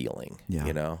that healing? Yeah.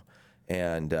 You know?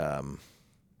 And I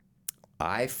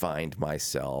have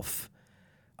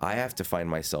to find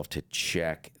myself to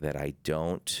check that I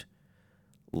don't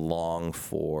long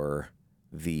for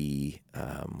the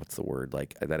what's the word,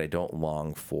 like that I don't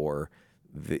long for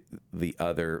the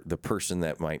person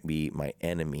that might be my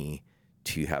enemy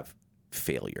to have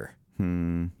failure,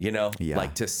 you know,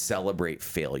 like to celebrate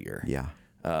failure.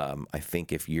 I think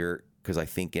because I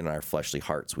think in our fleshly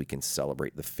hearts we can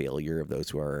celebrate the failure of those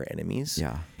who are our enemies.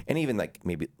 And even like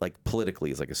maybe like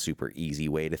politically is like a super easy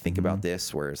way to think about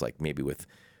this, whereas like maybe with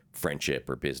friendship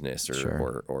or business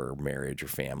or marriage or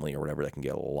family or whatever, that can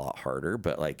get a lot harder.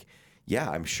 But like, yeah,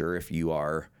 I'm sure if you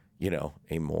are, you know,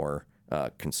 a more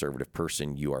conservative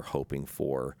person, you are hoping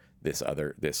for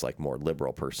this like more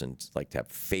liberal person like to have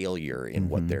failure in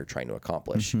what they're trying to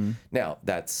accomplish. Now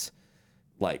that's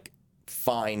like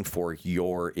fine for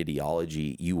your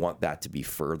ideology. You want that to be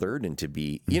furthered and to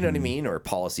be, you know what I mean? Or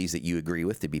policies that you agree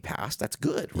with to be passed. That's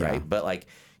good. Right. But like,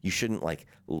 you shouldn't like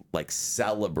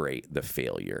celebrate the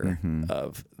failure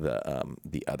of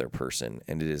the other person.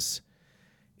 And it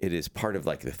is part of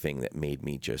like the thing that made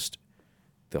me just,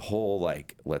 the whole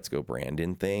like let's go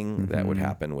Brandon thing that would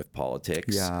happen with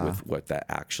politics, with what that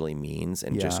actually means,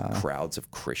 and just crowds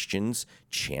of Christians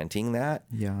chanting that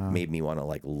made me want to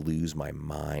like lose my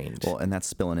mind. Well, and that's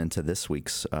spilling into this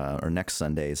week's or next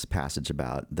Sunday's passage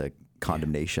about the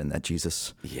condemnation that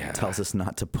Jesus tells us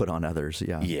not to put on others.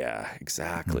 Yeah,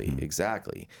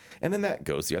 exactly. And then that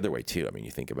goes the other way too. I mean,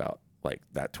 you think about like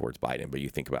that towards Biden, but you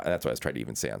think about, that's what I was trying to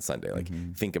even say on Sunday. Like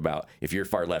think about, if you're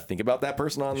far left, think about that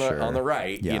person on the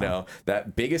right, you know,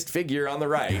 that biggest figure on the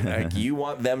right, like you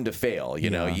want them to fail,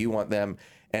 you know, you want them.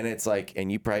 And it's like,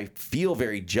 and you probably feel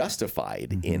very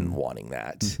justified in wanting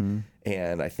that.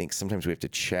 And I think sometimes we have to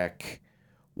check,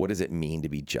 what does it mean to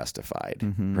be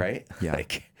justified? Right?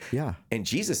 And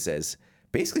Jesus says,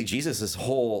 basically Jesus's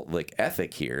whole like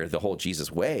ethic here, the whole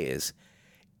Jesus way is,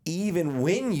 even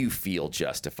when you feel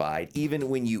justified, even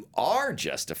when you are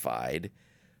justified,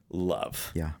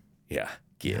 love.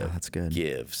 Give. That's good.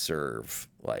 Give, serve,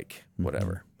 like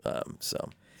whatever. I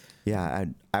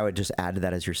would just add to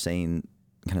that, as you're saying,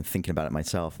 kind of thinking about it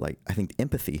myself, like I think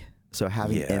empathy. So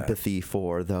having empathy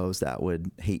for those that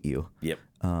would hate you.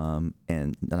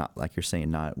 And not, like you're saying,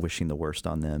 not wishing the worst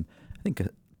on them. I think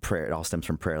prayer, it all stems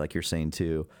from prayer, like you're saying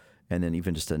too. And then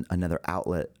even just another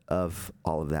outlet of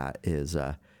all of that is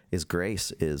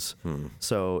grace.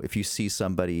 So if you see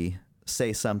somebody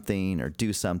say something or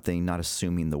do something, not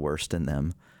assuming the worst in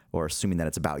them or assuming that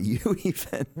it's about you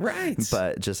even.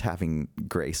 But just having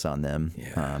grace on them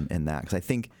in that. Because I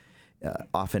think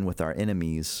often with our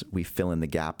enemies, we fill in the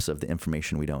gaps of the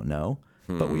information we don't know,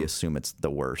 but we assume it's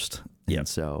the worst. And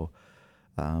so,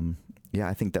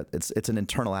 I think that it's an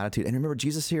internal attitude. And remember,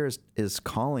 Jesus here is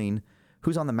calling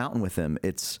who's on the mountain with him.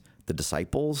 It's the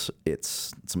disciples,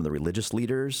 it's some of the religious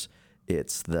leaders,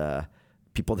 it's the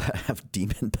people that have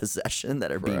demon possession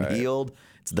that are being healed,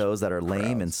 it's those that are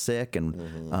lame and sick and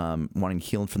wanting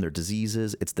healed from their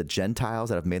diseases, it's the Gentiles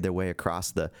that have made their way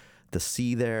across the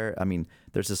sea there. I mean,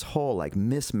 there's this whole like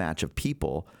mismatch of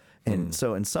people. And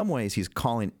so in some ways he's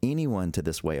calling anyone to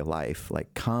this way of life,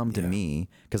 like come to me,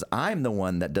 because I'm the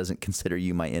one that doesn't consider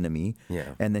you my enemy.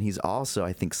 And then he's also,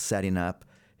 I think, setting up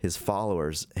his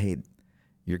followers, hey,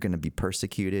 you're going to be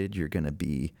persecuted. You're going to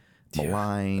be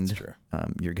maligned.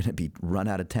 You're going to be run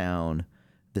out of town.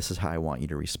 This is how I want you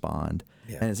to respond.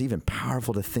 And it's even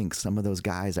powerful to think some of those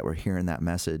guys that were hearing that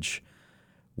message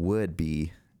would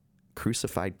be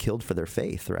crucified, killed for their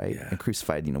faith, right? And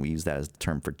crucified, we use that as the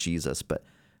term for Jesus, but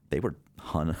they were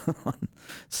hung on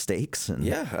stakes. And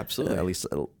absolutely. At least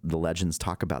the legends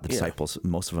talk about the disciples.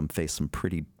 Most of them faced some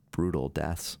pretty brutal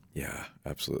deaths. Yeah,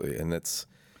 absolutely. And that's...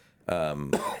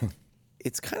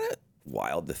 it's kind of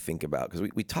wild to think about, because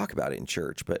we talk about it in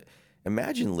church, but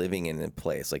imagine living in a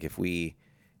place like, have you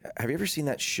ever seen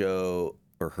that show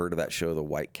or heard of that show, The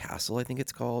White Castle, I think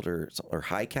it's called, or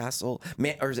High Castle,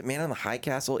 or is it Man on the High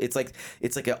Castle? It's like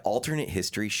an alternate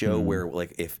history show where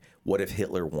like what if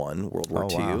Hitler won World War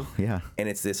II? Wow. And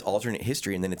it's this alternate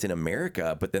history, and then it's in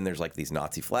America, but then there's like these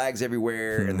Nazi flags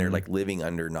everywhere, and they're like living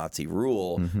under Nazi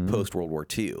rule post World War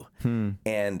II.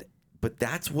 But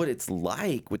that's what it's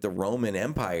like with the Roman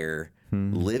Empire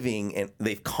living, and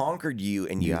they've conquered you,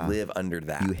 and you live under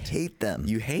that. You hate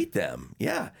them.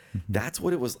 Yeah. That's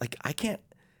what it was like. I can't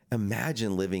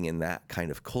imagine living in that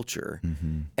kind of culture.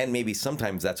 And maybe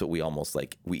sometimes that's what we almost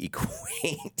like, we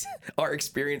equate our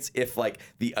experience if like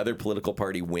the other political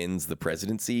party wins the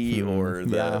presidency or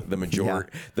the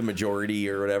majority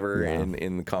or whatever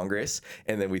in Congress.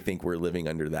 And then we think we're living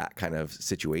under that kind of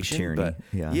situation. Tyranny.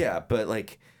 But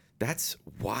like, that's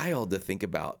wild to think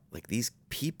about. Like these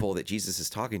people that Jesus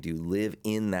is talking to live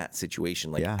in that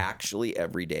situation, like actually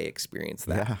every day experience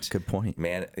that. Yeah, good point.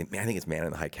 Man, I think it's Man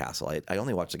in the High Castle. I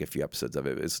only watched like a few episodes of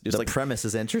it. It was just the premise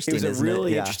is interesting. It was a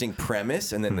really interesting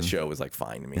premise, and then the show was like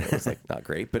fine to me. It was like not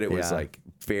great, but it was like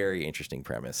very interesting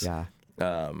premise.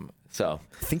 So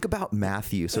think about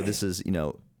Matthew. So this is,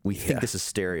 we think this is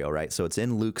stereo, right? So it's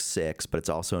in Luke 6, but it's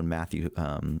also in Matthew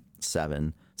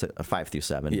 7, so 5 through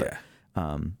 7. But,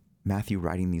 Matthew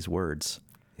writing these words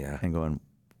and going,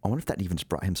 I wonder if that even just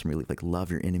brought him some relief, like love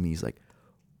your enemies. Like,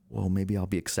 well, maybe I'll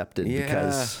be accepted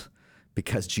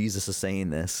because Jesus is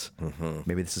saying this.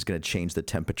 Maybe this is going to change the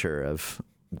temperature of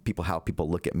how people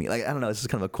look at me. Like, I don't know. It's just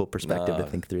kind of a cool perspective to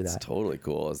think through that. It's totally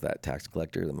cool. Is that tax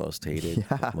collector the most hated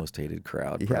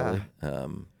crowd? Probably.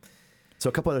 So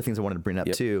a couple other things I wanted to bring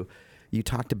up too. You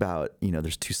talked about,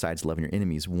 there's two sides to loving your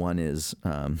enemies. One is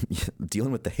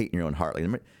dealing with the hate in your own heart.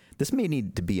 Like, this may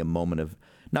need to be a moment of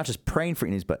not just praying for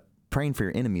enemies, but praying for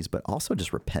your enemies, but also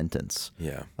just repentance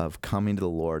of coming to the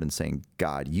Lord and saying,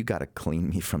 God, you got to clean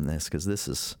me from this, because this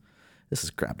has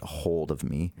grabbed a hold of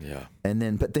me. Yeah.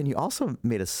 But then you also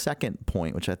made a second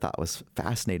point, which I thought was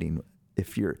fascinating.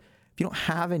 If you don't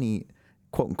have any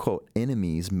quote unquote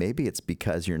enemies, maybe it's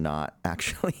because you're not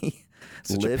actually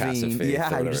living.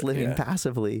 You're just living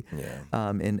passively,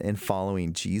 and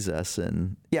following Jesus.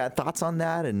 And thoughts on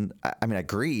that. And I mean, I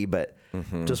agree, but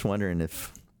just wondering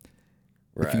if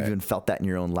you've even felt that in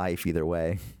your own life either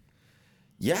way.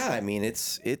 Yeah. I mean,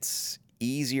 it's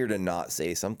easier to not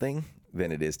say something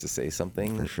than it is to say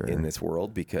something in this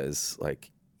world, because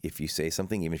like, if you say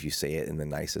something, even if you say it in the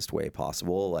nicest way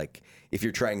possible, like if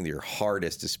you're trying your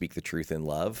hardest to speak the truth in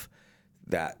love,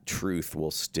 that truth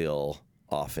will still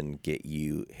often get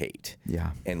you hate.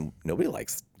 Yeah. And nobody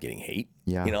likes getting hate.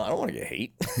 Yeah. I don't want to get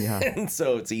hate. Yeah. And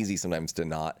so it's easy sometimes to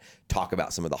not talk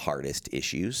about some of the hardest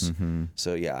issues.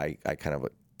 So I kind of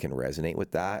can resonate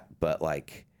with that. But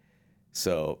like,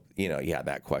 so,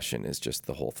 that question is just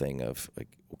the whole thing of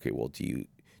like, okay, well, do you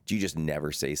just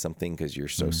never say something because you're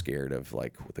so scared of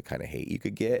like the kind of hate you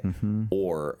could get?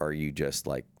 Or are you just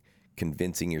like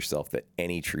convincing yourself that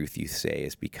any truth you say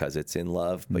is because it's in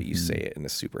love, but you say it in a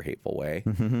super hateful way?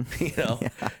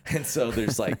 And so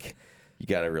there's like, you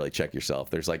got to really check yourself.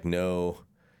 There's like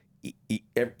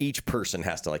each person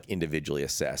has to like individually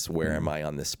assess where am I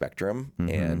on this spectrum,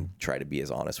 and try to be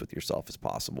as honest with yourself as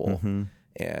possible.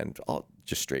 And I'll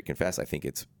just straight confess, I think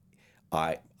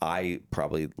I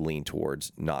probably lean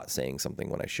towards not saying something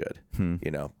when I should,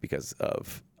 because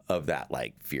of that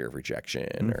like fear of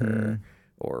rejection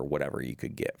or whatever you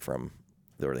could get from,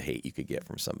 or the hate you could get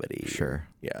from somebody. Sure.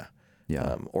 Yeah.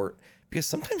 Or because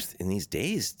sometimes in these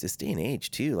days, this day and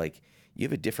age too, like you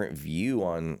have a different view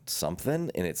on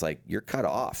something and it's like, you're cut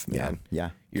off, man. Yeah.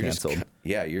 You're canceled.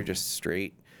 You're just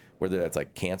straight. Whether that's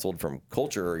like canceled from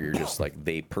culture or you're just like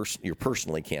you're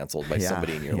personally canceled by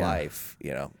somebody in your life,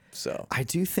 So I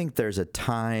do think there's a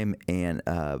time and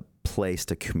a place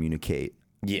to communicate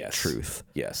truth.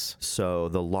 Yes. So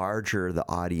the larger the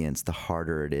audience, the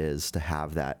harder it is to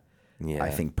have that, I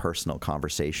think, personal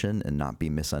conversation and not be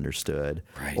misunderstood,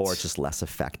 or it's just less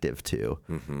effective too.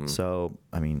 So,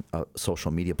 I mean,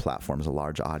 social media platforms, a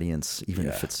large audience, even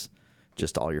if it's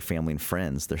just all your family and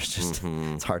friends, there's just,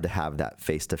 it's hard to have that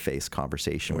face-to-face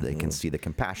conversation where they can see the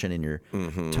compassion in your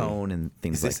tone and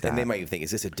things like that. And they might think,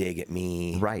 is this a dig at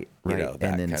me? Right.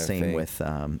 And then same with,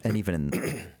 and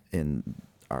even in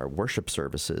our worship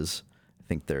services, I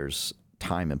think there's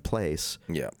time and place.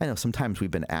 Yeah. I know sometimes we've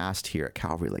been asked here at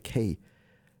Calvary, like, hey,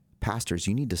 pastors,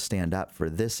 you need to stand up for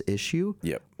this issue,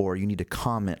 or you need to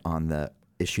comment on the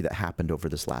issue that happened over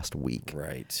this last week.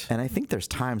 Right. And I think there's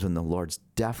times when the Lord's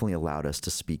definitely allowed us to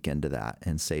speak into that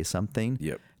and say something.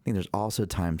 Yep. I think there's also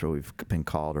times where we've been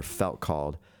called or felt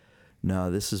called, no,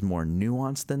 this is more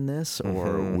nuanced than this,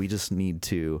 or we just need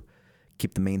to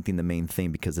keep the main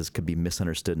thing because this could be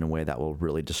misunderstood in a way that will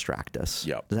really distract us.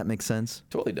 Yep. Does that make sense?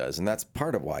 Totally does. And that's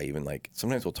part of why even like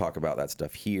sometimes we'll talk about that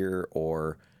stuff here,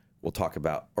 or we'll talk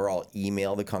about, or I'll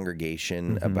email the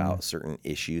congregation about certain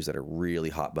issues that are really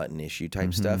hot button issue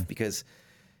type stuff, because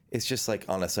it's just like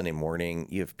on a Sunday morning,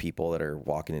 you have people that are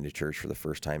walking into church for the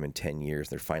first time in 10 years.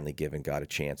 They're finally giving God a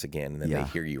chance again. And then they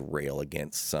hear you rail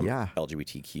against some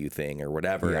LGBTQ thing or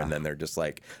whatever. And then they're just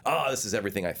like, oh, this is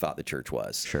everything I thought the church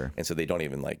was. Sure. And so they don't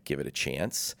even like give it a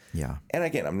chance. Yeah. And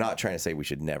again, I'm not trying to say we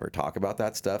should never talk about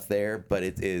that stuff there, but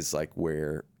it is like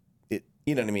where it,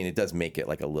 you know what I mean? It does make it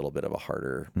like a little bit of a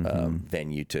harder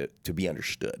venue to be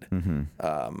understood.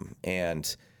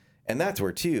 And that's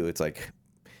where too, it's like,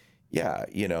 yeah,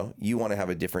 you want to have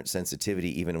a different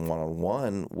sensitivity even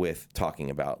one-on-one with talking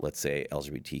about, let's say,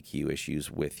 LGBTQ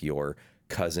issues with your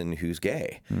cousin who's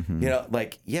gay.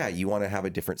 You want to have a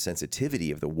different sensitivity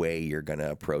of the way you're going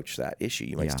to approach that issue.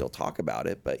 You might still talk about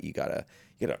it, but you gotta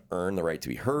earn the right to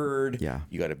be heard. Yeah.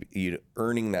 You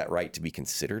earning that right to be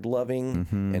considered loving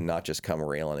and not just come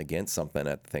railing against something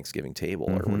at the Thanksgiving table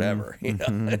or whatever.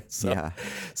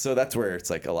 So that's where it's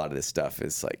like a lot of this stuff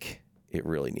is like, it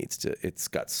really needs to, it's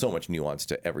got so much nuance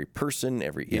to every person,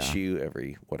 every issue,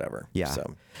 every whatever. Yeah.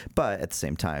 So, but at the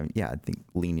same time, I think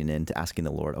leaning into asking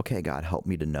the Lord, okay, God, help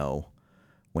me to know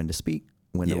when to speak,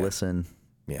 when to listen,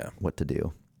 what to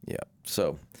do. Yeah.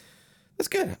 So That's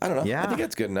good. I don't know. Yeah. I think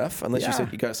that's good enough. Unless you said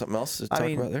you got something else to talk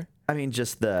about there. I mean,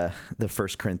 just the 1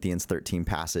 Corinthians 13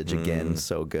 passage again,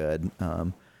 so good.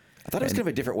 I thought it was kind of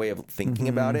a different way of thinking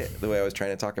about it. The way I was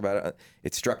trying to talk about it,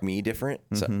 it struck me different.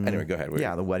 So anyway, go ahead.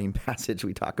 Yeah, the wedding passage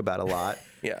we talk about a lot.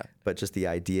 Yeah. But just the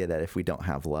idea that if we don't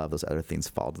have love, those other things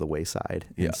fall to the wayside.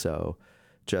 Yeah. And so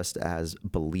just as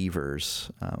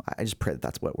believers, I just pray that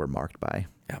that's what we're marked by.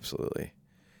 Absolutely.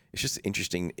 It's just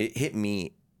interesting. It hit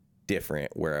me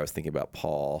different where I was thinking about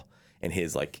Paul and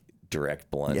his like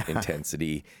direct, blunt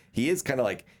intensity. He is kind of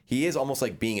like, he is almost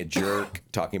like being a jerk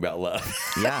talking about love.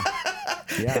 Yeah.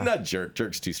 Yeah. Not jerk.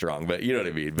 Jerk's too strong, but you know what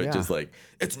I mean? But just like,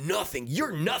 it's nothing.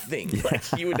 You're nothing. Like,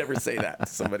 you would never say that to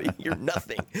somebody. You're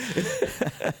nothing.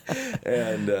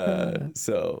 And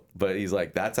but he's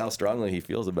like, that's how strongly he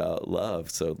feels about love.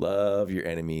 So love your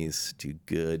enemies, do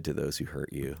good to those who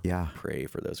hurt you. Yeah. Pray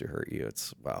for those who hurt you.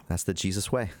 It's, wow. That's the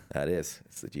Jesus way. That is.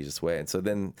 It's the Jesus way. And so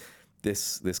then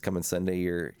this coming Sunday,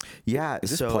 is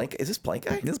this Plank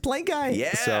Guy? This Plank Guy.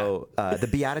 Yeah. So the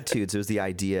Beatitudes, it was the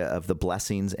idea of the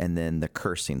blessings and then the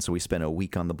cursing. So we spent a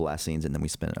week on the blessings and then we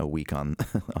spent a week on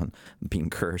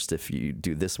being cursed if you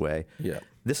do this way. Yeah.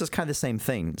 This is kind of the same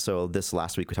thing. So this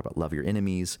last week we talked about love your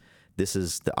enemies. This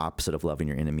is the opposite of loving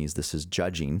your enemies. This is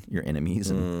judging your enemies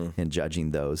and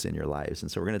judging those in your lives. And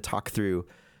so we're going to talk through,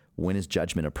 when is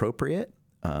judgment appropriate?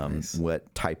 Nice.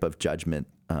 What type of judgment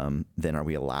then are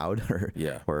we allowed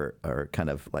or kind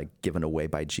of like given away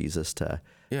by Jesus to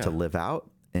live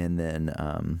out? And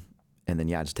then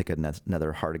just take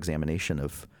another hard examination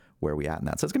of where we at in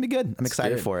that. So it's gonna be good. I'm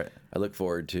excited for it. I look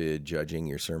forward to judging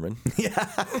your sermon.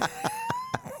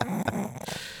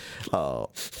 Oh,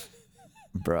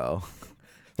 bro.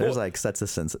 There's like such a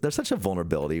sense. There's such a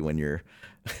vulnerability when you're,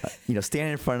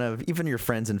 standing in front of even your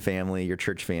friends and family, your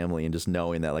church family, and just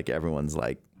knowing that like everyone's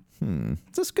like, is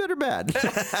this good or bad?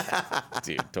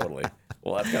 Dude, totally.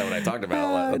 Well, that's kind of what I talked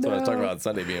about. That's what I was talking about on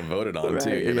Sunday being voted on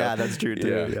too. Yeah, that's true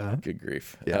too. Yeah. Good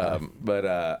grief. Yeah.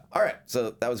 All right.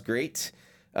 So that was great.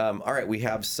 All right. We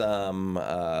have some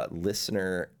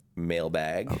listener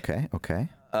mailbag. Okay. Okay.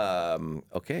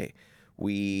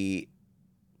 We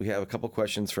have a couple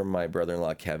questions from my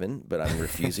brother-in-law Kevin, but I'm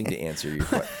refusing to answer your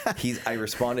question. I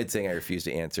responded saying I refuse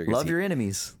to answer. Love your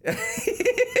enemies.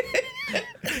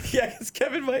 Yeah, because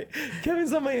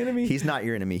Kevin's not my enemy. He's not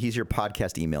your enemy. He's your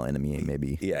podcast email enemy,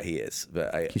 maybe. Yeah, he is.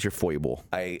 But he's your foible.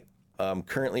 I'm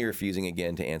currently refusing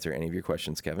again to answer any of your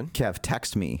questions, Kevin. Kev,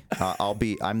 text me.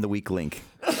 I'm the weak link.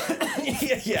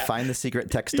 Yeah. Find the secret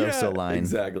textoso line.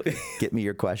 Exactly. Get me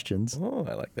your questions. Oh,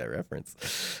 I like that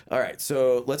reference. All right,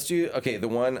 so let's do. Okay, the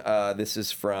one. This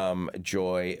is from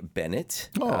Joy Bennett.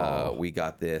 Oh. We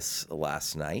got this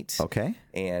last night. Okay.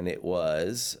 And it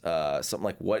was something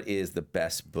like, "What is the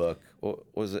best book?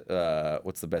 What was it?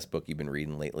 What's the best book you've been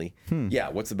reading lately?" Yeah.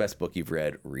 What's the best book you've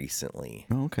read recently?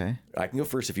 Oh, okay. I can go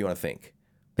first if you want to think.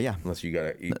 Yeah. Unless you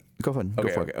got to go ahead. Okay.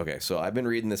 Go for it. Okay. So I've been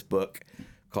reading this book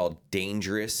called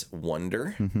Dangerous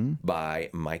Wonder by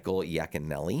Michael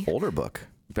Yaconelli. Older book.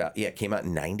 It came out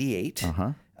in 98.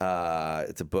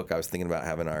 It's a book I was thinking about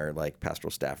having our like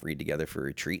pastoral staff read together for a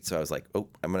retreat. So I was like,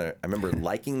 I remember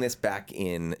liking this back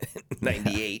in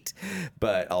 98,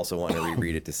 but also want to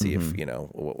reread it to see if,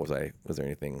 was there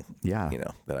anything,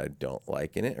 that I don't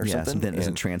like in it or something. Something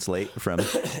doesn't translate from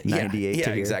 98 to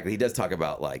here. Exactly. He does talk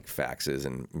about like faxes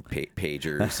and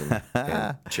pagers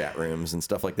and chat rooms and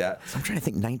stuff like that. So I'm trying to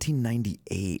think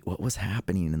 1998, what was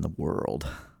happening in the world?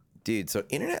 Dude, so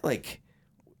internet, like,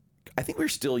 I think we're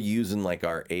still using like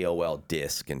our AOL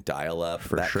disk and dial-up,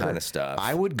 kind of stuff.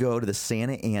 I would go to the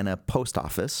Santa Ana post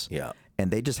office. Yeah. And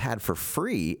they just had for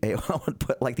free, AOL would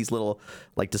put like these little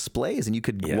like displays, and you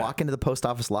could walk into the post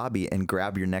office lobby and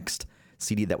grab your next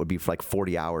CD that would be for like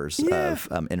 40 hours of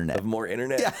internet. Of more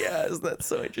internet. Yeah. Isn't that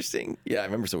so interesting? Yeah, I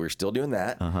remember. So we were still doing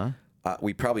that.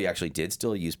 We probably actually did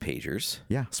still use pagers.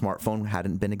 Yeah. Smartphone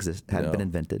hadn't been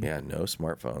invented. Yeah. No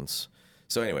smartphones.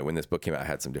 So anyway, when this book came out, I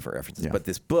had some different references. But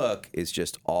this book is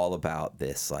just all about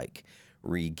this, like,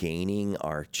 regaining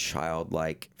our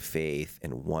childlike faith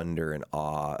and wonder and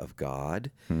awe of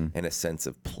God and a sense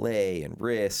of play and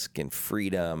risk and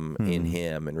freedom in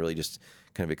Him, and really just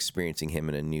kind of experiencing Him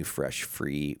in a new, fresh,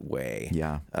 free way.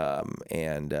 Yeah.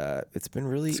 And it's been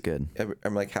really good.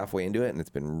 I'm like halfway into it, and it's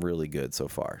been really good so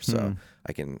far. So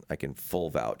I can full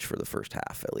vouch for the first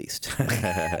half at least.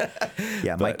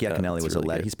 Yeah, Mike Yaconelli was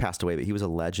really he's passed away, but he was a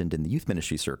legend in the youth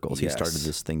ministry circles. Yes. He started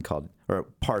this thing called, or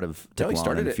part of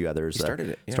Declan and a few others. He started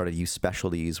it. Yeah. Started Youth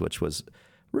Specialties, which was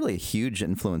really a huge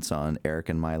influence on Eric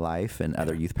and my life and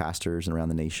other youth pastors around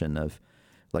the nation of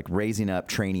like raising up,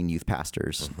 training youth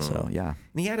pastors. So yeah,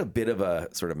 and he had a bit of a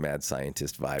sort of mad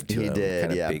scientist vibe to him. He did,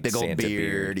 kind of yeah. Big old Santa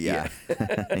beard, yeah.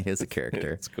 He is a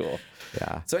character. It's cool.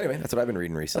 Yeah. So anyway, that's what I've been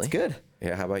reading recently. That's good.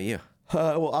 Yeah. How about you?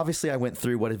 Well, obviously, I went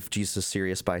through What If Jesus Is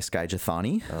Serious by Skye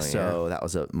Jethani. So that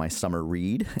was my summer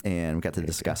read, and we got to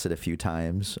discuss it a few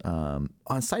times. On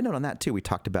a side note on that, too, we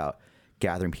talked about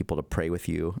gathering people to pray with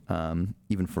you,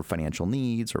 even for financial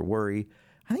needs or worry.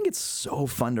 I think it's so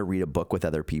fun to read a book with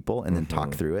other people and then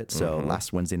talk through it. So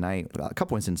last Wednesday night, a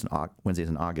couple Wednesdays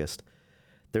in August,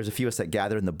 there's a few of us that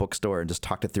gathered in the bookstore and just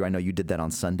talked it through. I know you did that on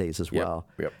Sundays as well.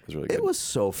 Yep. It was really good. It was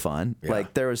so fun. Yeah.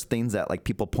 Like there was things that like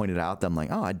people pointed out that I'm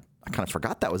like, oh, I kind of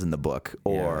forgot that was in the book,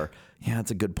 or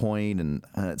it's a good point. And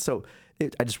I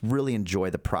just really enjoy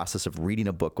the process of reading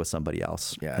a book with somebody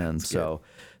else. Yeah, and so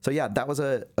yeah, that was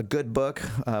a good book.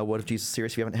 What If Jesus Is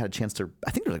Serious? If you haven't had a chance to,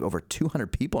 I think there's like over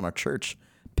 200 people in our church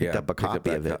picked up a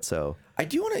copy of it. So I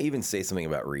do want to even say something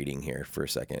about reading here for a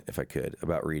second, if I could,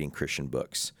 about reading Christian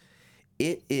books.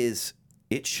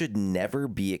 It should never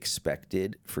be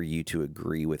expected for you to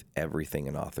agree with everything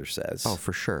an author says. Oh,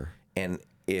 for sure. And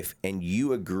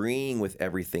you agreeing with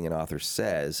everything an author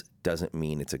says doesn't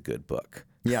mean it's a good book.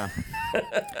 Yeah.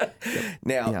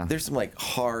 Now, there's some like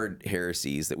hard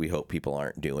heresies that we hope people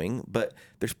aren't doing, but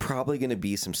there's probably going to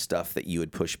be some stuff that you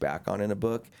would push back on in a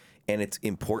book. And it's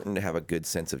important to have a good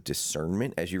sense of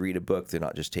discernment as you read a book, to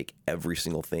not just take every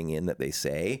single thing in that they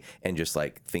say and just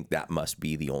like think that must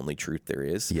be the only truth there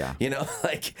is. Yeah.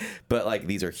 But like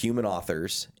these are human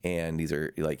authors, and these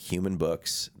are like human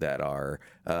books that are,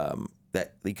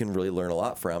 that you can really learn a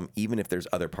lot from, even if there's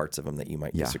other parts of them that you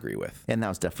might disagree with. And that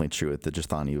was definitely true with the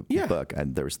Jethani book.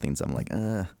 There was things I'm like,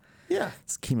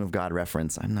 it's Kingdom of God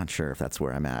reference. I'm not sure if that's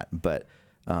where I'm at, but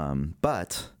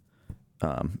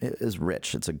it is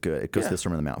rich. It goes to the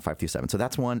Sermon on the Mount 5-7. So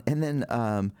that's one. And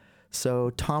then,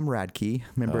 so Tom Radke,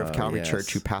 member of Calvary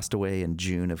Church, who passed away in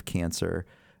June of cancer,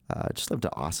 just lived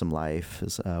an awesome life.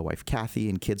 His wife, Kathy,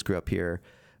 and kids grew up here.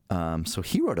 So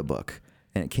he wrote a book,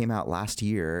 and it came out last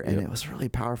year, and it was really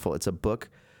powerful. It's a book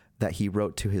that he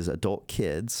wrote to his adult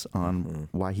kids on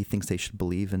why he thinks they should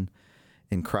believe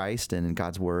in Christ and in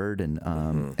God's word.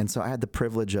 And so I had the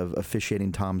privilege of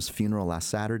officiating Tom's funeral last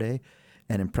Saturday.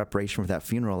 And in preparation for that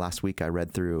funeral last week, I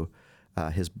read through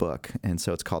his book. And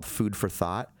so it's called Food for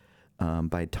Thought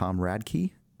by Tom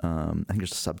Radke. I think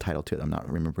there's a subtitle to it. I'm not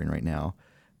remembering right now.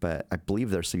 But I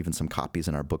believe there's even some copies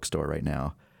in our bookstore right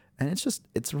now. And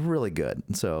it's really good.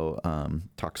 And so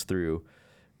talks through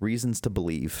reasons to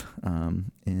believe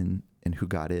in who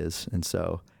God is. And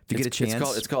so if you get a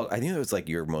chance. It's called, I think it was like,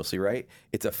 you're mostly right.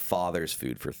 It's a father's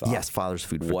food for thought. Yes, father's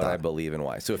food for thought. What I believe and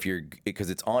why. So because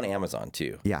it's on Amazon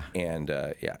too. Yeah. And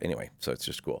anyway, so it's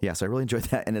just cool. Yeah, so I really enjoyed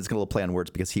that. And it's got a little play on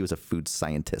words because he was a food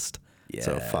scientist. Yes.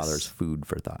 So father's food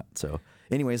for thought. So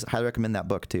anyways, highly recommend that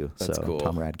book too. That's cool.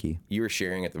 Tom Radke. You were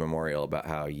sharing at the memorial about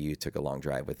how you took a long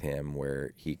drive with him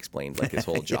where he explained like his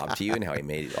whole job to you and how he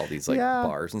made all these like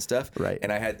bars and stuff. Right. And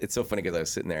it's so funny because I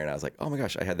was sitting there and I was like, oh my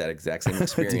gosh, I had that exact same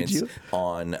experience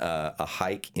on a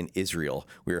hike in Israel.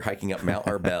 We were hiking up Mount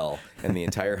Arbel, and the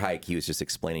entire hike he was just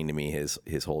explaining to me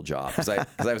his whole job because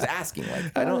I was asking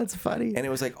like, I don't. That's funny. And it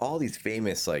was like all these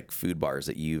famous like food bars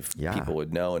that people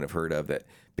would know and have heard of, that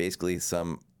basically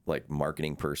some like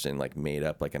marketing person like made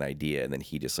up like an idea, and then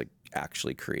he just like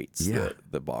actually creates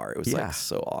the bar. It was like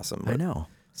so awesome. I know.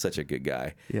 Such a good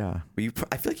guy. Yeah. But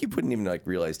I feel like you wouldn't even like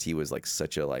realized he was like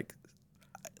such a like,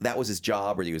 that was his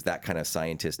job, or he was that kind of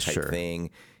scientist type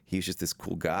thing. He was just this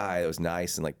cool guy that was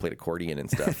nice and like played accordion and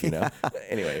stuff, you know?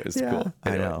 Anyway, it was cool. Anyway,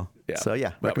 I know. Yeah. So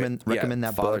recommend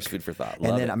that book. Father's Food for Thought.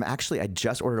 Love and then I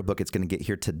just ordered a book. It's going to get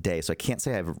here today. So I can't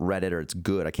say I've read it or it's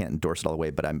good. I can't endorse it all the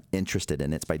way, but I'm interested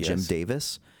in it. It's by Jim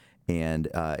Davis. And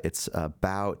it's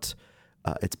about,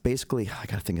 it's basically, I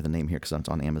got to think of the name here because it's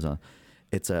on Amazon.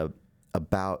 It's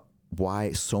about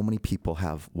why so many people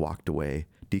have walked away,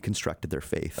 deconstructed their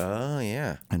faith. Oh,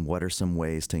 yeah. And what are some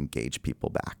ways to engage people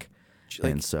back.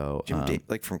 Like, and so,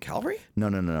 like from Calvary? No.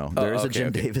 There is a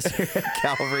Jim Davis here at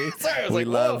Calvary. Sorry, we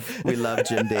love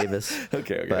Jim Davis.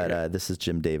 But this is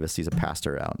Jim Davis. He's a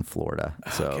pastor out in Florida.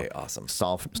 So okay, awesome.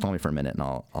 Stall me for a minute, and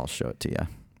I'll show it to you.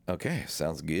 Okay,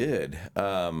 sounds good.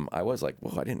 I was like,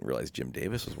 I didn't realize Jim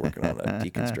Davis was working on a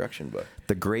deconstruction book.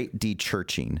 The Great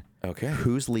Dechurching. Okay.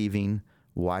 Who's leaving,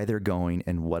 why they're going,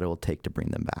 and what it will take to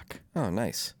bring them back. Oh,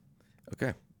 nice.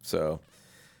 Okay, so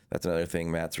that's another thing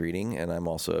Matt's reading, and I'm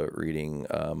also reading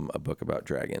a book about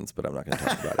dragons, but I'm not going to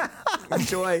talk about it.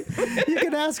 Joy, you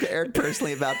can ask Eric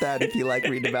personally about that if you like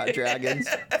reading about dragons.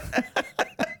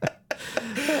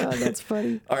 That's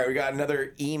funny. All right, we got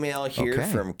another email here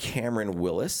from Cameron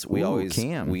Willis. We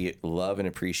we love and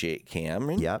appreciate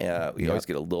Cameron. Yep. We always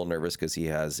get a little nervous because he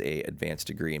has a advanced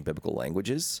degree in biblical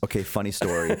languages. Okay, funny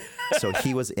story. So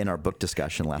he was in our book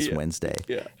discussion last Wednesday,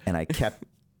 and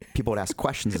people would ask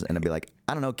questions, and I'd be like,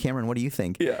 I don't know, Cameron, what do you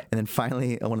think? Yeah. And then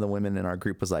finally, one of the women in our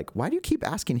group was like, why do you keep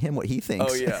asking him what he thinks?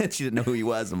 Oh, yeah. And she didn't know who he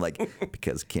was. I'm like,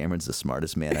 because Cameron's the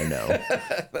smartest man I know.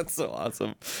 That's so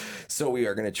awesome. So we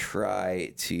are going to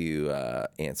try to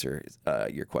answer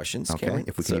your questions, Cameron.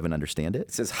 If we can even understand it.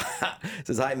 It says,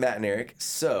 hi, Matt and Eric.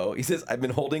 So he says, I've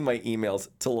been holding my emails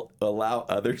to allow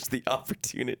others the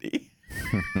opportunity.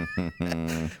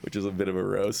 Which is a bit of a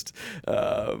roast.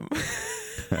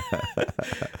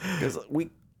 Because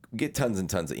we get tons and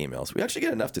tons of emails. We actually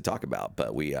get enough to talk about,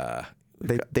 but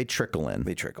they trickle in.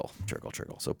 They trickle.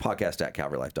 So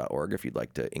podcast@calvarylife.org if you'd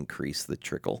like to increase the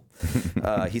trickle.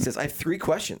 He says, I have 3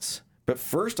 questions, but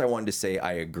first I wanted to say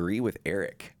I agree with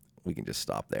Eric. We can just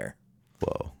stop there.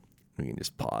 Whoa. We can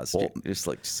just pause. Well, just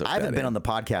like so. I haven't been on the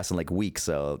podcast in like weeks,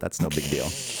 so that's no big deal.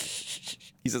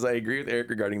 He says, I agree with Eric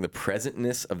regarding the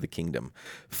presentness of the kingdom,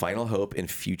 final hope and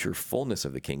future fullness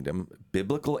of the kingdom,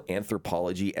 biblical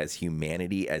anthropology as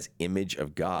humanity as image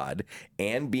of God,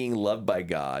 and being loved by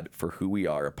God for who we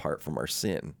are apart from our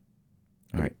sin.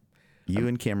 All right. You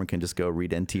and Cameron can just go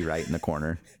read N.T. Wright in the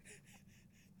corner.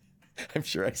 I'm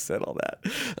sure I said all that.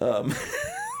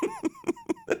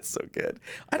 That's so good.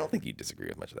 I don't think you disagree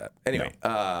with much of that. Anyway,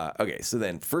 no. Okay, so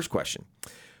then first question.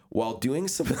 While doing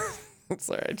some...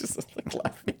 Sorry, I just like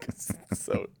laughing because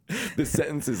this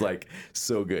sentence is like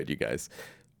so good, you guys.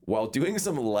 While doing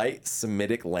some light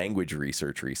Semitic language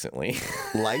research recently.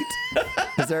 Light?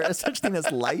 Is there a such thing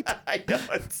as light? I know,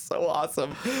 it's so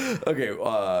awesome. Okay,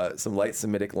 some light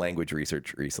Semitic language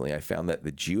research recently. I found that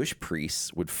the Jewish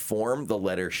priests would form the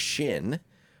letter Shin,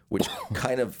 which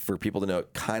kind of, for people to know,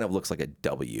 it kind of looks like a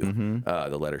W,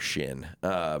 the letter Shin.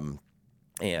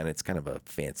 And it's kind of a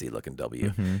fancy looking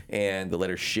W. And the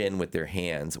letter Shin with their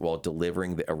hands while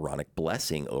delivering the Aaronic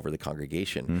blessing over the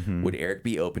congregation. Would Eric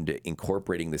be open to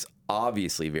incorporating this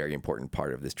obviously very important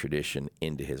part of this tradition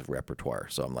into his repertoire?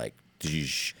 So I'm like,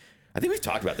 I think we've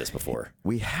talked about this before.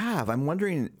 We have. I'm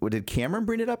wondering, did Cameron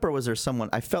bring it up or was there someone?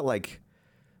 I felt like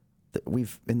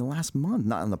we've, in the last month,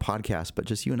 not on the podcast, but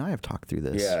just you and I have talked through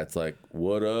this. Yeah, it's like,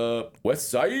 what up,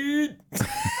 West Side?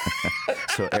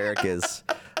 So Eric is...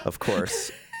 of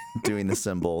course, doing the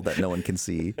symbol that no one can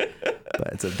see, but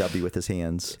it's a W with his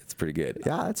hands. It's pretty good.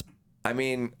 Yeah, I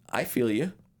mean, I feel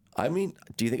you. I mean,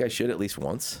 do you think I should at least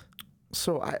once?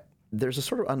 So there's a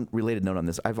sort of unrelated note on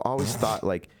this. I've always thought,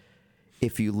 like,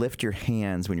 if you lift your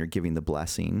hands when you're giving the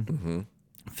blessing,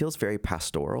 it feels very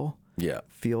pastoral. Yeah.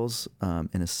 Feels,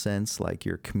 in a sense, like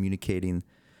you're communicating.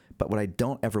 But what I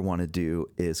don't ever want to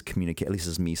do is communicate, at least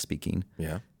as me speaking,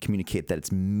 communicate that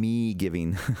it's me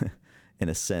giving... in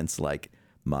a sense, like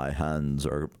my hands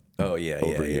are over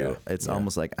you. It's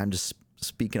almost like I'm just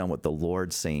speaking on what the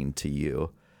Lord's saying to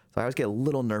you. So I always get a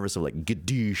little nervous of like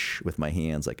gadoosh with my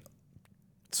hands. Like,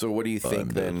 so what do you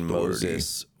think then?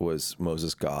 Was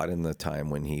Moses God in the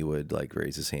time when he would like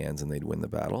raise his hands and they'd win the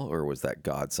battle, or was that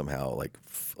God somehow like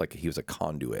he was a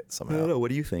conduit somehow? I don't know. What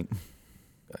do you think?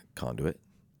 Conduit.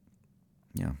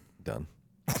 Yeah. Done.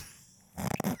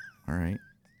 All right.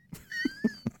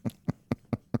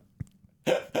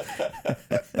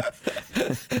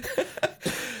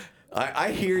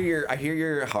 I hear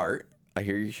your heart. I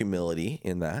hear your humility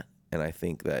in that, and I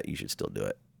think that you should still do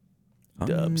it.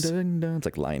 Dubs. It's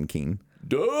like Lion King.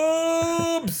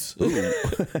 Dubs.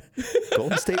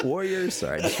 Golden State Warriors.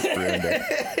 Sorry, I just ruined it.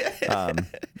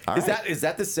 Is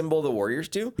that the symbol the Warriors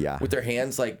do? Yeah. With their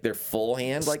hands, like their full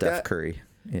hand, like that. Steph Curry.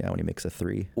 Yeah, when he makes a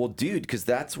 3. Well, dude, because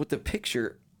that's what the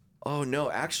picture. Oh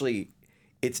no, actually,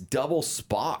 it's double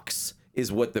Spocks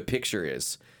is what the picture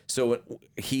is. So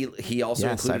he also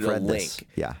included a link. This.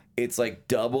 Yeah, it's like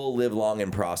double live long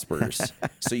and prospers.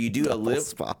 So you do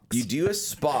you do a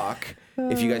Spock.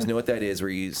 If you guys know what that is,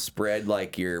 where you spread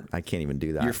like I can't even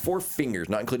do that. Your 4 fingers,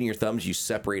 not including your thumbs, you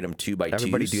separate them 2 by 2.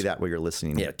 Everybody do that while you're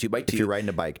listening. Yeah, 2 by 2. If you're riding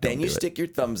a bike, then you stick your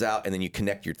thumbs out, and then you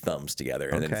connect your thumbs together,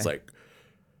 and then it's like.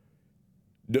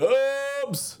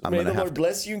 Dubs! May the Lord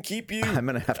bless you and keep you. I'm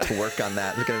going to have to work on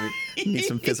that. It's going to need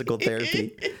some physical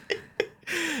therapy.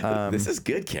 This is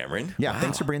good, Cameron. Yeah,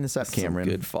 thanks for bringing this up, Cameron.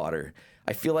 Good fodder.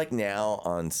 I feel like now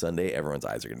on Sunday, everyone's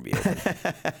eyes are going to be open.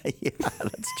 Yeah,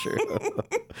 that's true.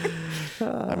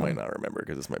 I might not remember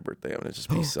because it's my birthday. I'm going to just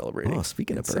be celebrating. Oh,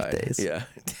 speaking of birthdays. Yeah.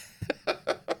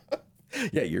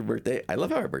 Yeah, your birthday. I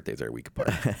love how our birthdays are a week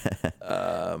apart.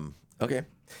 Okay.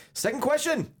 Second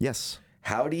question. Yes.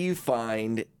 How do you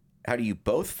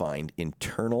both find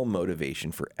internal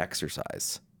motivation for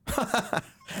exercise?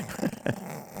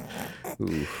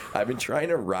 I've been trying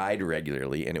to ride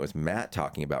regularly, and it was Matt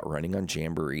talking about running on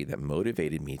Jamboree that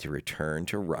motivated me to return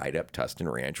to ride up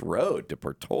Tustin Ranch Road to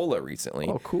Portola recently.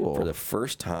 Oh, cool. For the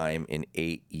first time in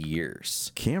 8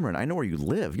 years. Cameron, I know where you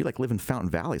live. You live in Fountain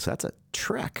Valley, so that's a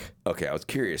trek. Okay, I was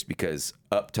curious because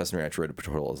up Tustin Ranch Road to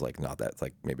Portola is not that. It's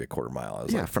maybe a quarter mile. I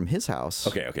was from his house.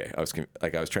 Okay. I was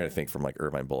trying to think from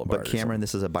Irvine Boulevard. But Cameron,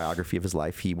 this is a biography of his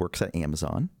life. He works at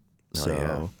Amazon.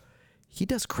 So he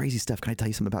does crazy stuff. Can I tell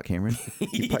you something about Cameron?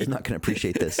 You're probably not going to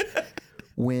appreciate this.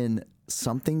 When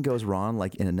something goes wrong,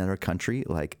 in another country,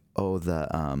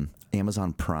 the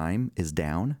Amazon Prime is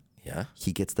down. Yeah.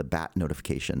 He gets the bat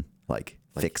notification,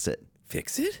 fix it.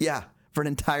 Fix it? Yeah, for an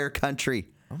entire country.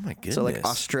 Oh my goodness. So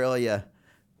Australia,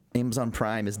 Amazon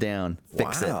Prime is down.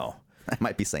 Fix it. I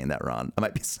might be saying that wrong. I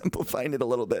might be simplifying it a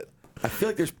little bit. I feel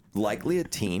like there's likely a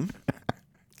team.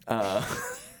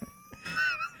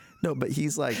 No, but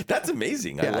he's that's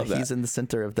amazing. I love that. He's in the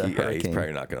center of the hurricane. He's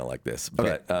probably not going to like this,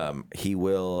 but he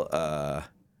will.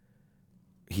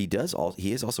 He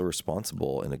is also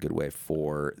responsible in a good way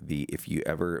for if you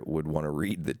ever would want to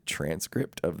read the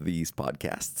transcript of these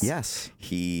podcasts. Yes,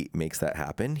 he makes that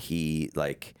happen. He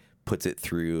puts it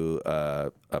through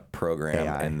a program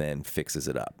AI. And then fixes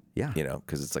it up. Yeah.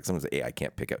 Because it's sometimes the AI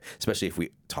can't pick up, especially if we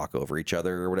talk over each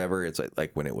other or whatever. It's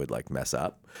like when it would mess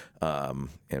up.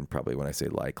 And probably when I say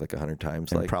 100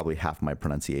 times, and probably half my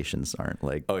pronunciations aren't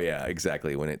oh yeah,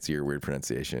 exactly. When it's your weird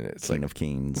pronunciation, it's King of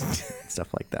Kings, stuff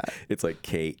like that. It's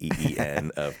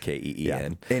KEEN of KEEN. Yeah.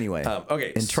 Anyway.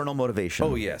 Okay. Internal motivation.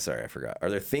 Oh yeah. Sorry. I forgot. Are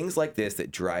there things like this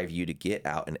that drive you to get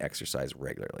out and exercise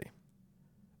regularly?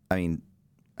 I mean,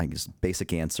 I guess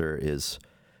basic answer is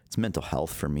it's mental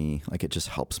health for me. It just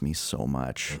helps me so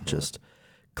much. Mm-hmm. Just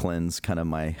cleanse kind of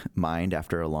my mind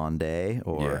after a long day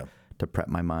or to prep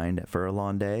my mind for a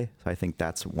long day. So I think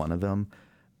that's one of them.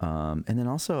 And then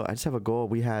also I just have a goal.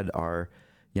 We had our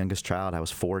youngest child. I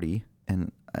was 40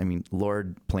 and I mean,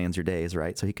 Lord plans your days,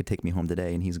 right? So he could take me home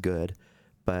today and he's good,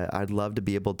 but I'd love to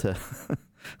be able to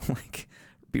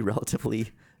be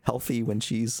relatively healthy when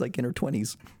she's in her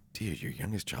 20s. Dude, your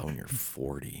youngest child when you're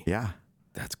 40. Yeah.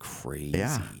 That's crazy.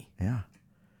 Yeah.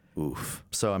 Oof.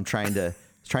 So I'm trying to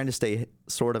stay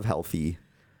sort of healthy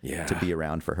to be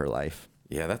around for her life.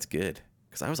 Yeah, that's good.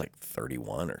 Because I was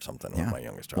 31 or something when my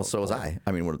youngest child was so was I.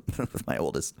 I mean, we're my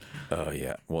oldest. Oh,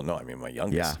 yeah. Well, no, I mean, my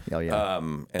youngest. Yeah. Oh, yeah.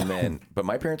 And then, but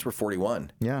my parents were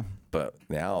 41. Yeah. But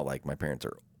now, my parents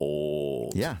are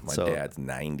old. Yeah. My dad's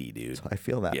 90, dude. So I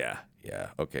feel that. Yeah.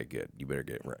 Okay, good. You better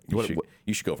get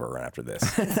you should go for a run after this.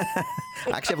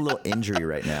 I actually have a little injury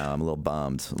right now. I'm a little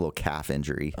bummed. A little calf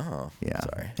injury. Oh, yeah.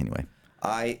 Sorry. Anyway.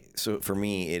 So for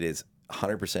me, it is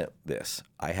 100% this.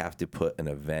 I have to put an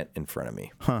event in front of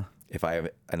me. Huh. If I have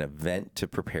an event to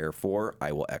prepare for,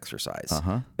 I will exercise.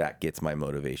 That gets my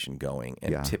motivation going.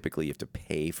 And typically you have to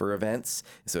pay for events.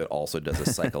 So it also does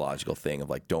a psychological thing of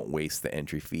don't waste the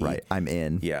entry fee. Right. I'm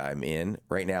in. Yeah, I'm in.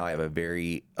 Right now I have a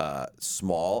very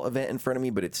small event in front of me,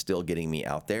 but it's still getting me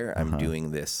out there. I'm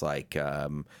doing this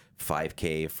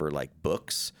 5K for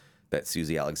books that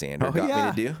Susie Alexander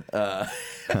got me to do.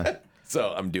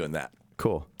 So I'm doing that.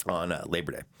 Cool. On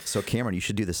Labor Day. So Cameron, you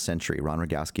should do the Century. Ron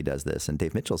Rogowski does this, and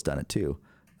Dave Mitchell's done it too.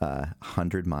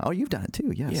 100 miles. Oh, you've done it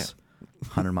too. Yes. Yeah.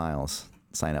 100 miles.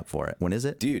 Sign up for it. When is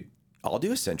it? Dude, I'll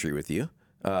do a Century with you.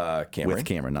 Cameron. With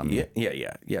Cameron, not me.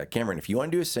 Yeah. Cameron, if you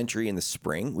want to do a Century in the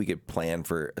spring, we could plan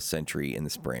for a Century in the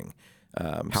spring.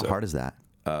 How hard is that?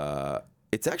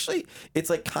 It's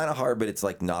kind of hard, but it's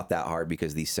not that hard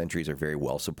because these Centuries are very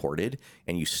well supported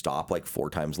and you stop 4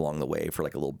 times along the way for a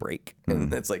little break.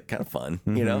 And it's kind of fun,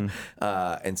 you know?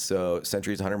 And so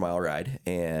Century's a 100-mile ride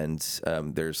and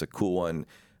there's a cool one.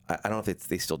 I don't know if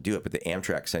they still do it, but the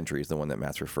Amtrak Century is the one that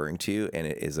Matt's referring to. And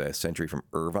it is a Century from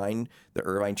Irvine, the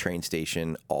Irvine train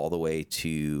station, all the way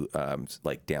to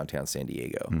downtown San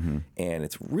Diego. And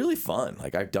it's really fun.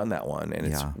 I've done that one and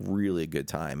it's really a good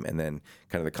time. And then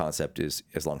kind of the concept is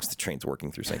as long as the train's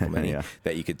working through San Clemente,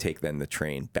 that you could take then the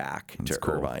train back to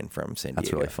Irvine from San Diego.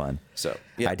 That's really fun. So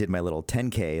I did my little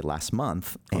 10K last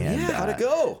month. And, how'd it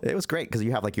go? It was great because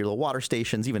you have your little water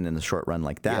stations, even in a short run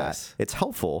like that. Yes. It's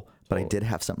helpful. But I did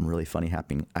have something really funny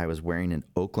happening. I was wearing an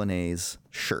Oakland A's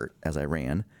shirt as I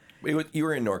ran. You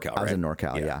were in NorCal, right? I was in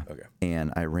NorCal, yeah. Okay.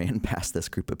 And I ran past this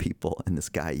group of people, and this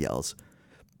guy yells,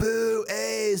 "Boo,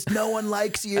 A's! No one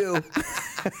likes you!"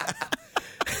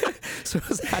 So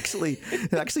it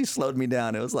actually slowed me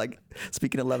down. It was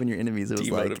speaking of loving your enemies, it was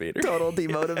total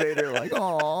demotivator.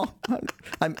 Aw,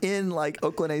 I'm in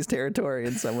Oakland A's territory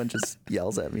and someone just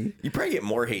yells at me. You probably get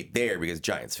more hate there because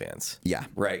Giants fans. Yeah.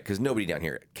 Right? Because nobody down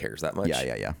here cares that much.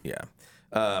 Yeah. Yeah.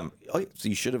 So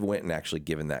you should have went and actually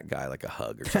given that guy like a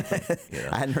hug or something.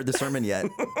 I hadn't heard the sermon yet.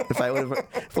 If I would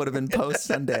have been post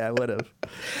Sunday, I would have.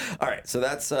 All right, so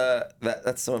that's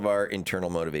some of our internal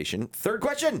motivation. Third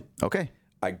question. Okay.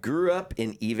 I grew up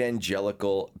in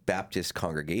evangelical Baptist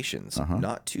congregations,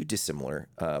 not too dissimilar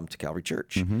to Calvary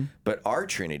Church, but our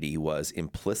Trinity was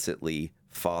implicitly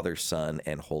Father, Son,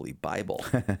 and Holy Bible.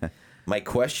 My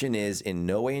question is in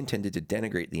no way intended to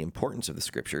denigrate the importance of the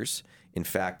Scriptures. In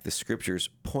fact, the Scriptures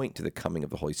point to the coming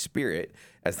of the Holy Spirit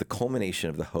as the culmination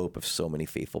of the hope of so many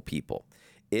faithful people.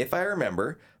 If I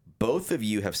remember, both of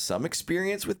you have some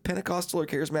experience with Pentecostal or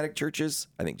charismatic churches.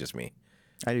 I think just me.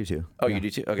 I do too. Oh, yeah. You do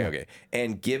too? Okay, okay.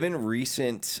 And given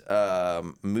recent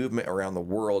movement around the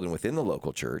world and within the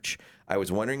local church, I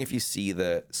was wondering if you see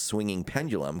the swinging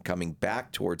pendulum coming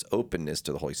back towards openness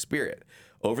to the Holy Spirit.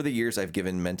 Over the years, I've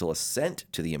given mental assent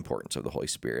to the importance of the Holy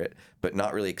Spirit, but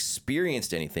not really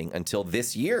experienced anything until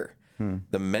this year.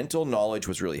 The mental knowledge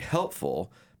was really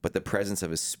helpful, but the presence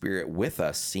of His Spirit with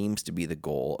us seems to be the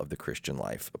goal of the Christian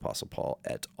life. Apostle Paul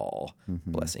et al.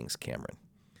 Blessings, Cameron.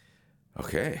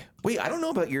 Okay. Wait, I don't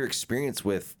know about your experience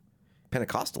with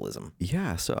Pentecostalism.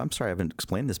 Yeah. So I'm sorry I haven't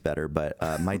explained this better, but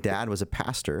my dad was a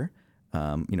pastor,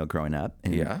 growing up.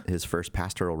 And his first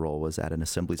pastoral role was at an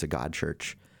Assemblies of God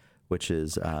church, which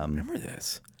is I remember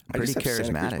this. pretty I just have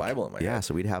charismatic. Bible in my yeah. head.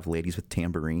 So we'd have ladies with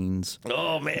tambourines.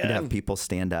 Oh, man. We'd have people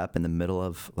stand up in the middle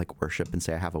of like worship and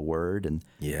say, I have a word. And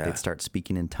they'd start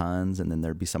speaking in tongues. And then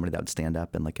there'd be somebody that would stand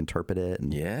up and like interpret it.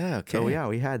 And okay. So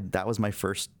that was my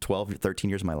first 12, 13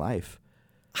 years of my life.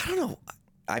 I don't know.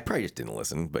 I probably just didn't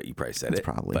listen, but you probably said It's it.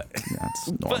 probably. But,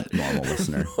 That's normal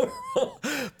listener.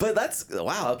 But that's,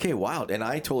 wow, okay, wild. And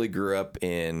I totally grew up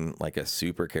in like a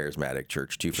super charismatic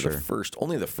church too for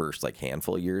only the first like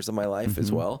handful of years of my life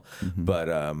as well. But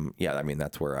I mean,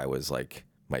 that's where I was like,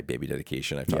 my baby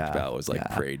dedication I've talked about was like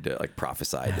prayed to like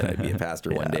prophesied that I'd be a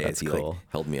pastor one day as he like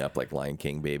held me up like Lion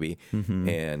King baby.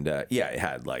 And it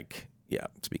had like,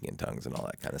 speaking in tongues and all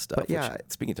that kind of stuff.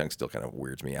 But speaking in tongues still kind of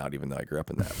weirds me out, even though I grew up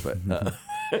in that.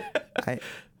 But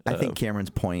I think Cameron's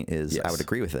point is, I would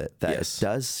agree with it, that it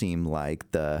does seem like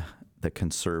the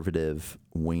conservative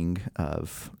wing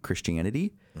of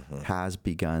Christianity has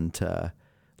begun to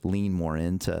lean more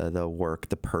into the work,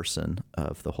 the person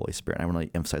of the Holy Spirit. I want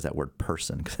to emphasize that word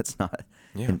person because it's not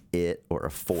an it or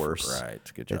a force. Right.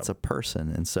 Good job. It's a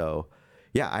person. And so,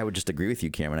 I would just agree with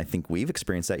you, Cameron. I think we've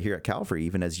experienced that here at Calvary,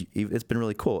 even as it's been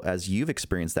really cool. As you've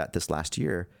experienced that this last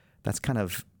year, that's kind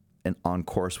of on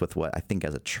course with what I think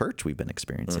as a church we've been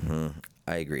experiencing.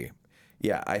 I agree.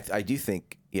 Yeah, I do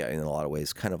think, in a lot of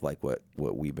ways, kind of like what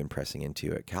we've been pressing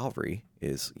into at Calvary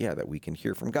is, that we can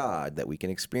hear from God, that we can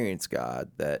experience God,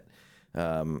 that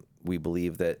we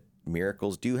believe that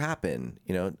miracles do happen.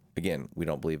 Again, we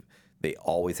don't believe they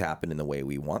always happen in the way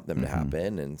we want them to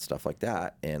happen and stuff like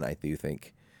that. And I do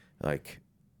think, like,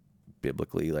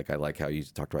 biblically, like I like how you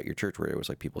talked about your church where it was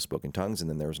like people spoke in tongues and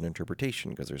then there was an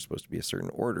interpretation because there's supposed to be a certain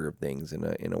order of things in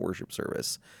a worship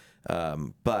service.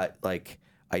 But like,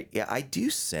 I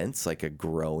do sense like a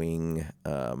growing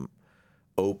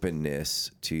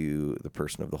openness to the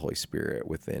person of the Holy Spirit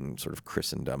within sort of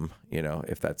Christendom,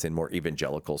 if that's in more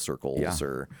evangelical circles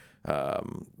or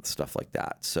stuff like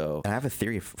that. So and I have a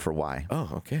theory for why.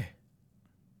 Oh, okay.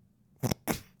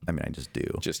 I mean, I just do.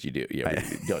 Just you do. Yeah,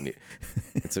 you don't need.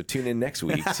 So tune in next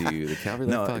week to the Calvary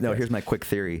Life Podcast. No, here's my quick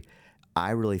theory.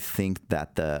 I really think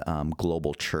that the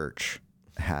global church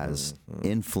has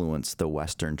influenced the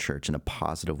Western church in a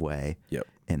positive way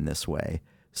in this way.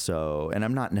 So, and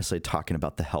I'm not necessarily talking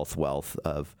about the health wealth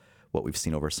of what we've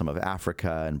seen over some of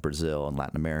Africa and Brazil and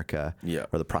Latin America,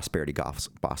 or the prosperity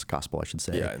gospel, I should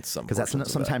say. Yeah, in some because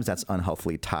sometimes that's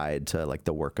unhealthily tied to like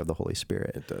the work of the Holy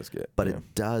Spirit. It does get, but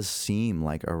it does seem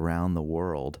like around the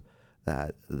world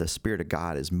that the Spirit of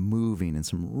God is moving in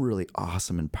some really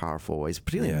awesome and powerful ways,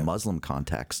 particularly in Muslim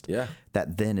context.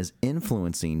 That then is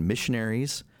influencing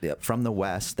missionaries from the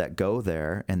West that go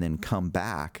there and then come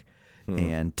back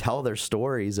and tell their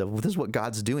stories of, well, this is what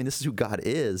God's doing. This is who God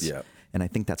is. And I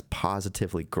think that's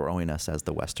positively growing us as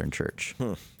the Western church.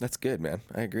 That's good, man.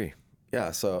 I agree.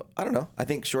 Yeah. So I don't know. I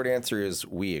think short answer is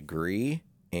we agree.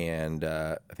 And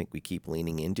I think we keep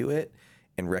leaning into it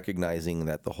and recognizing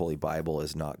that the Holy Bible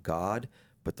is not God,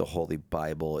 but the Holy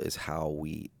Bible is how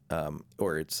we,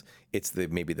 or it's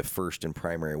maybe the first and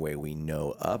primary way we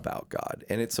know about God.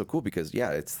 And it's so cool because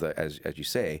it's as you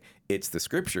say, it's the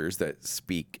scriptures that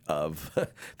speak of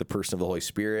the person of the Holy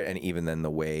Spirit, and even then the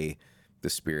way the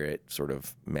Spirit sort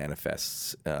of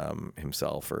manifests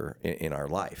himself or in our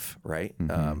life, right?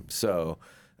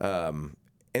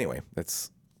 Anyway,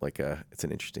 that's it's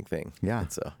an interesting thing. Yeah.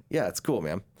 So yeah, it's cool,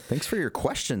 man. Thanks for your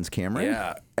questions, Cameron.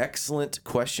 Yeah, excellent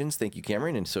questions. Thank you,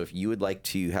 Cameron. And so if you would like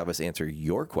to have us answer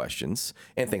your questions,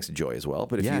 and thanks to Joy as well,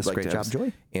 but if you'd like to have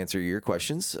us answer your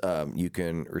questions, you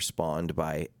can respond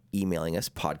by emailing us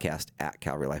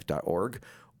podcast@calvarylife.org,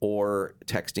 or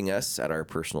texting us at our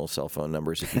personal cell phone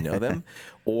numbers if you know them,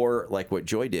 or like what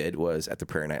Joy did was at the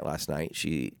prayer night last night,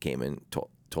 she came and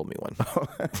told me one.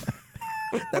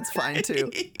 That's fine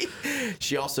too.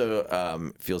 She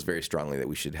also feels very strongly that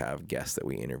we should have guests that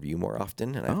we interview more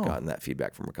often, and I've gotten that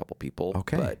feedback from a couple people.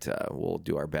 Okay, but we'll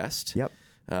do our best. Yep.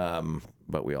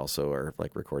 But we also are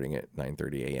like recording at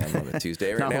 9:30 a.m. on a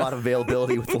Tuesday right now. Not a lot of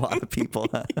availability with a lot of people.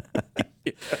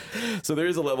 Yeah. So there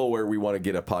is a level where we want to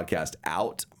get a podcast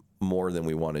out more than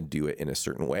we want to do it in a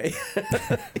certain way.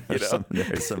 There's some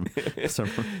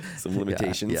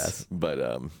limitations. Yes.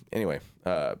 But anyway,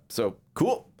 so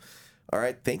cool. All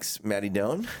right. Thanks, Maddie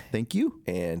Doan. Thank you.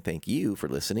 And thank you for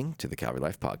listening to the Calvary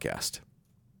Life Podcast.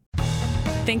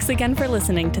 Thanks again for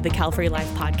listening to the Calvary Life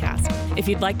Podcast. If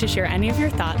you'd like to share any of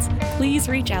your thoughts, please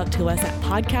reach out to us at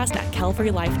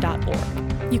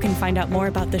podcast@calvarylife.org. You can find out more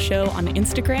about the show on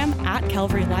Instagram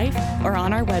 @CalvaryLife or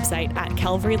on our website at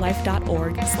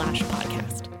calvarylife.org/podcast.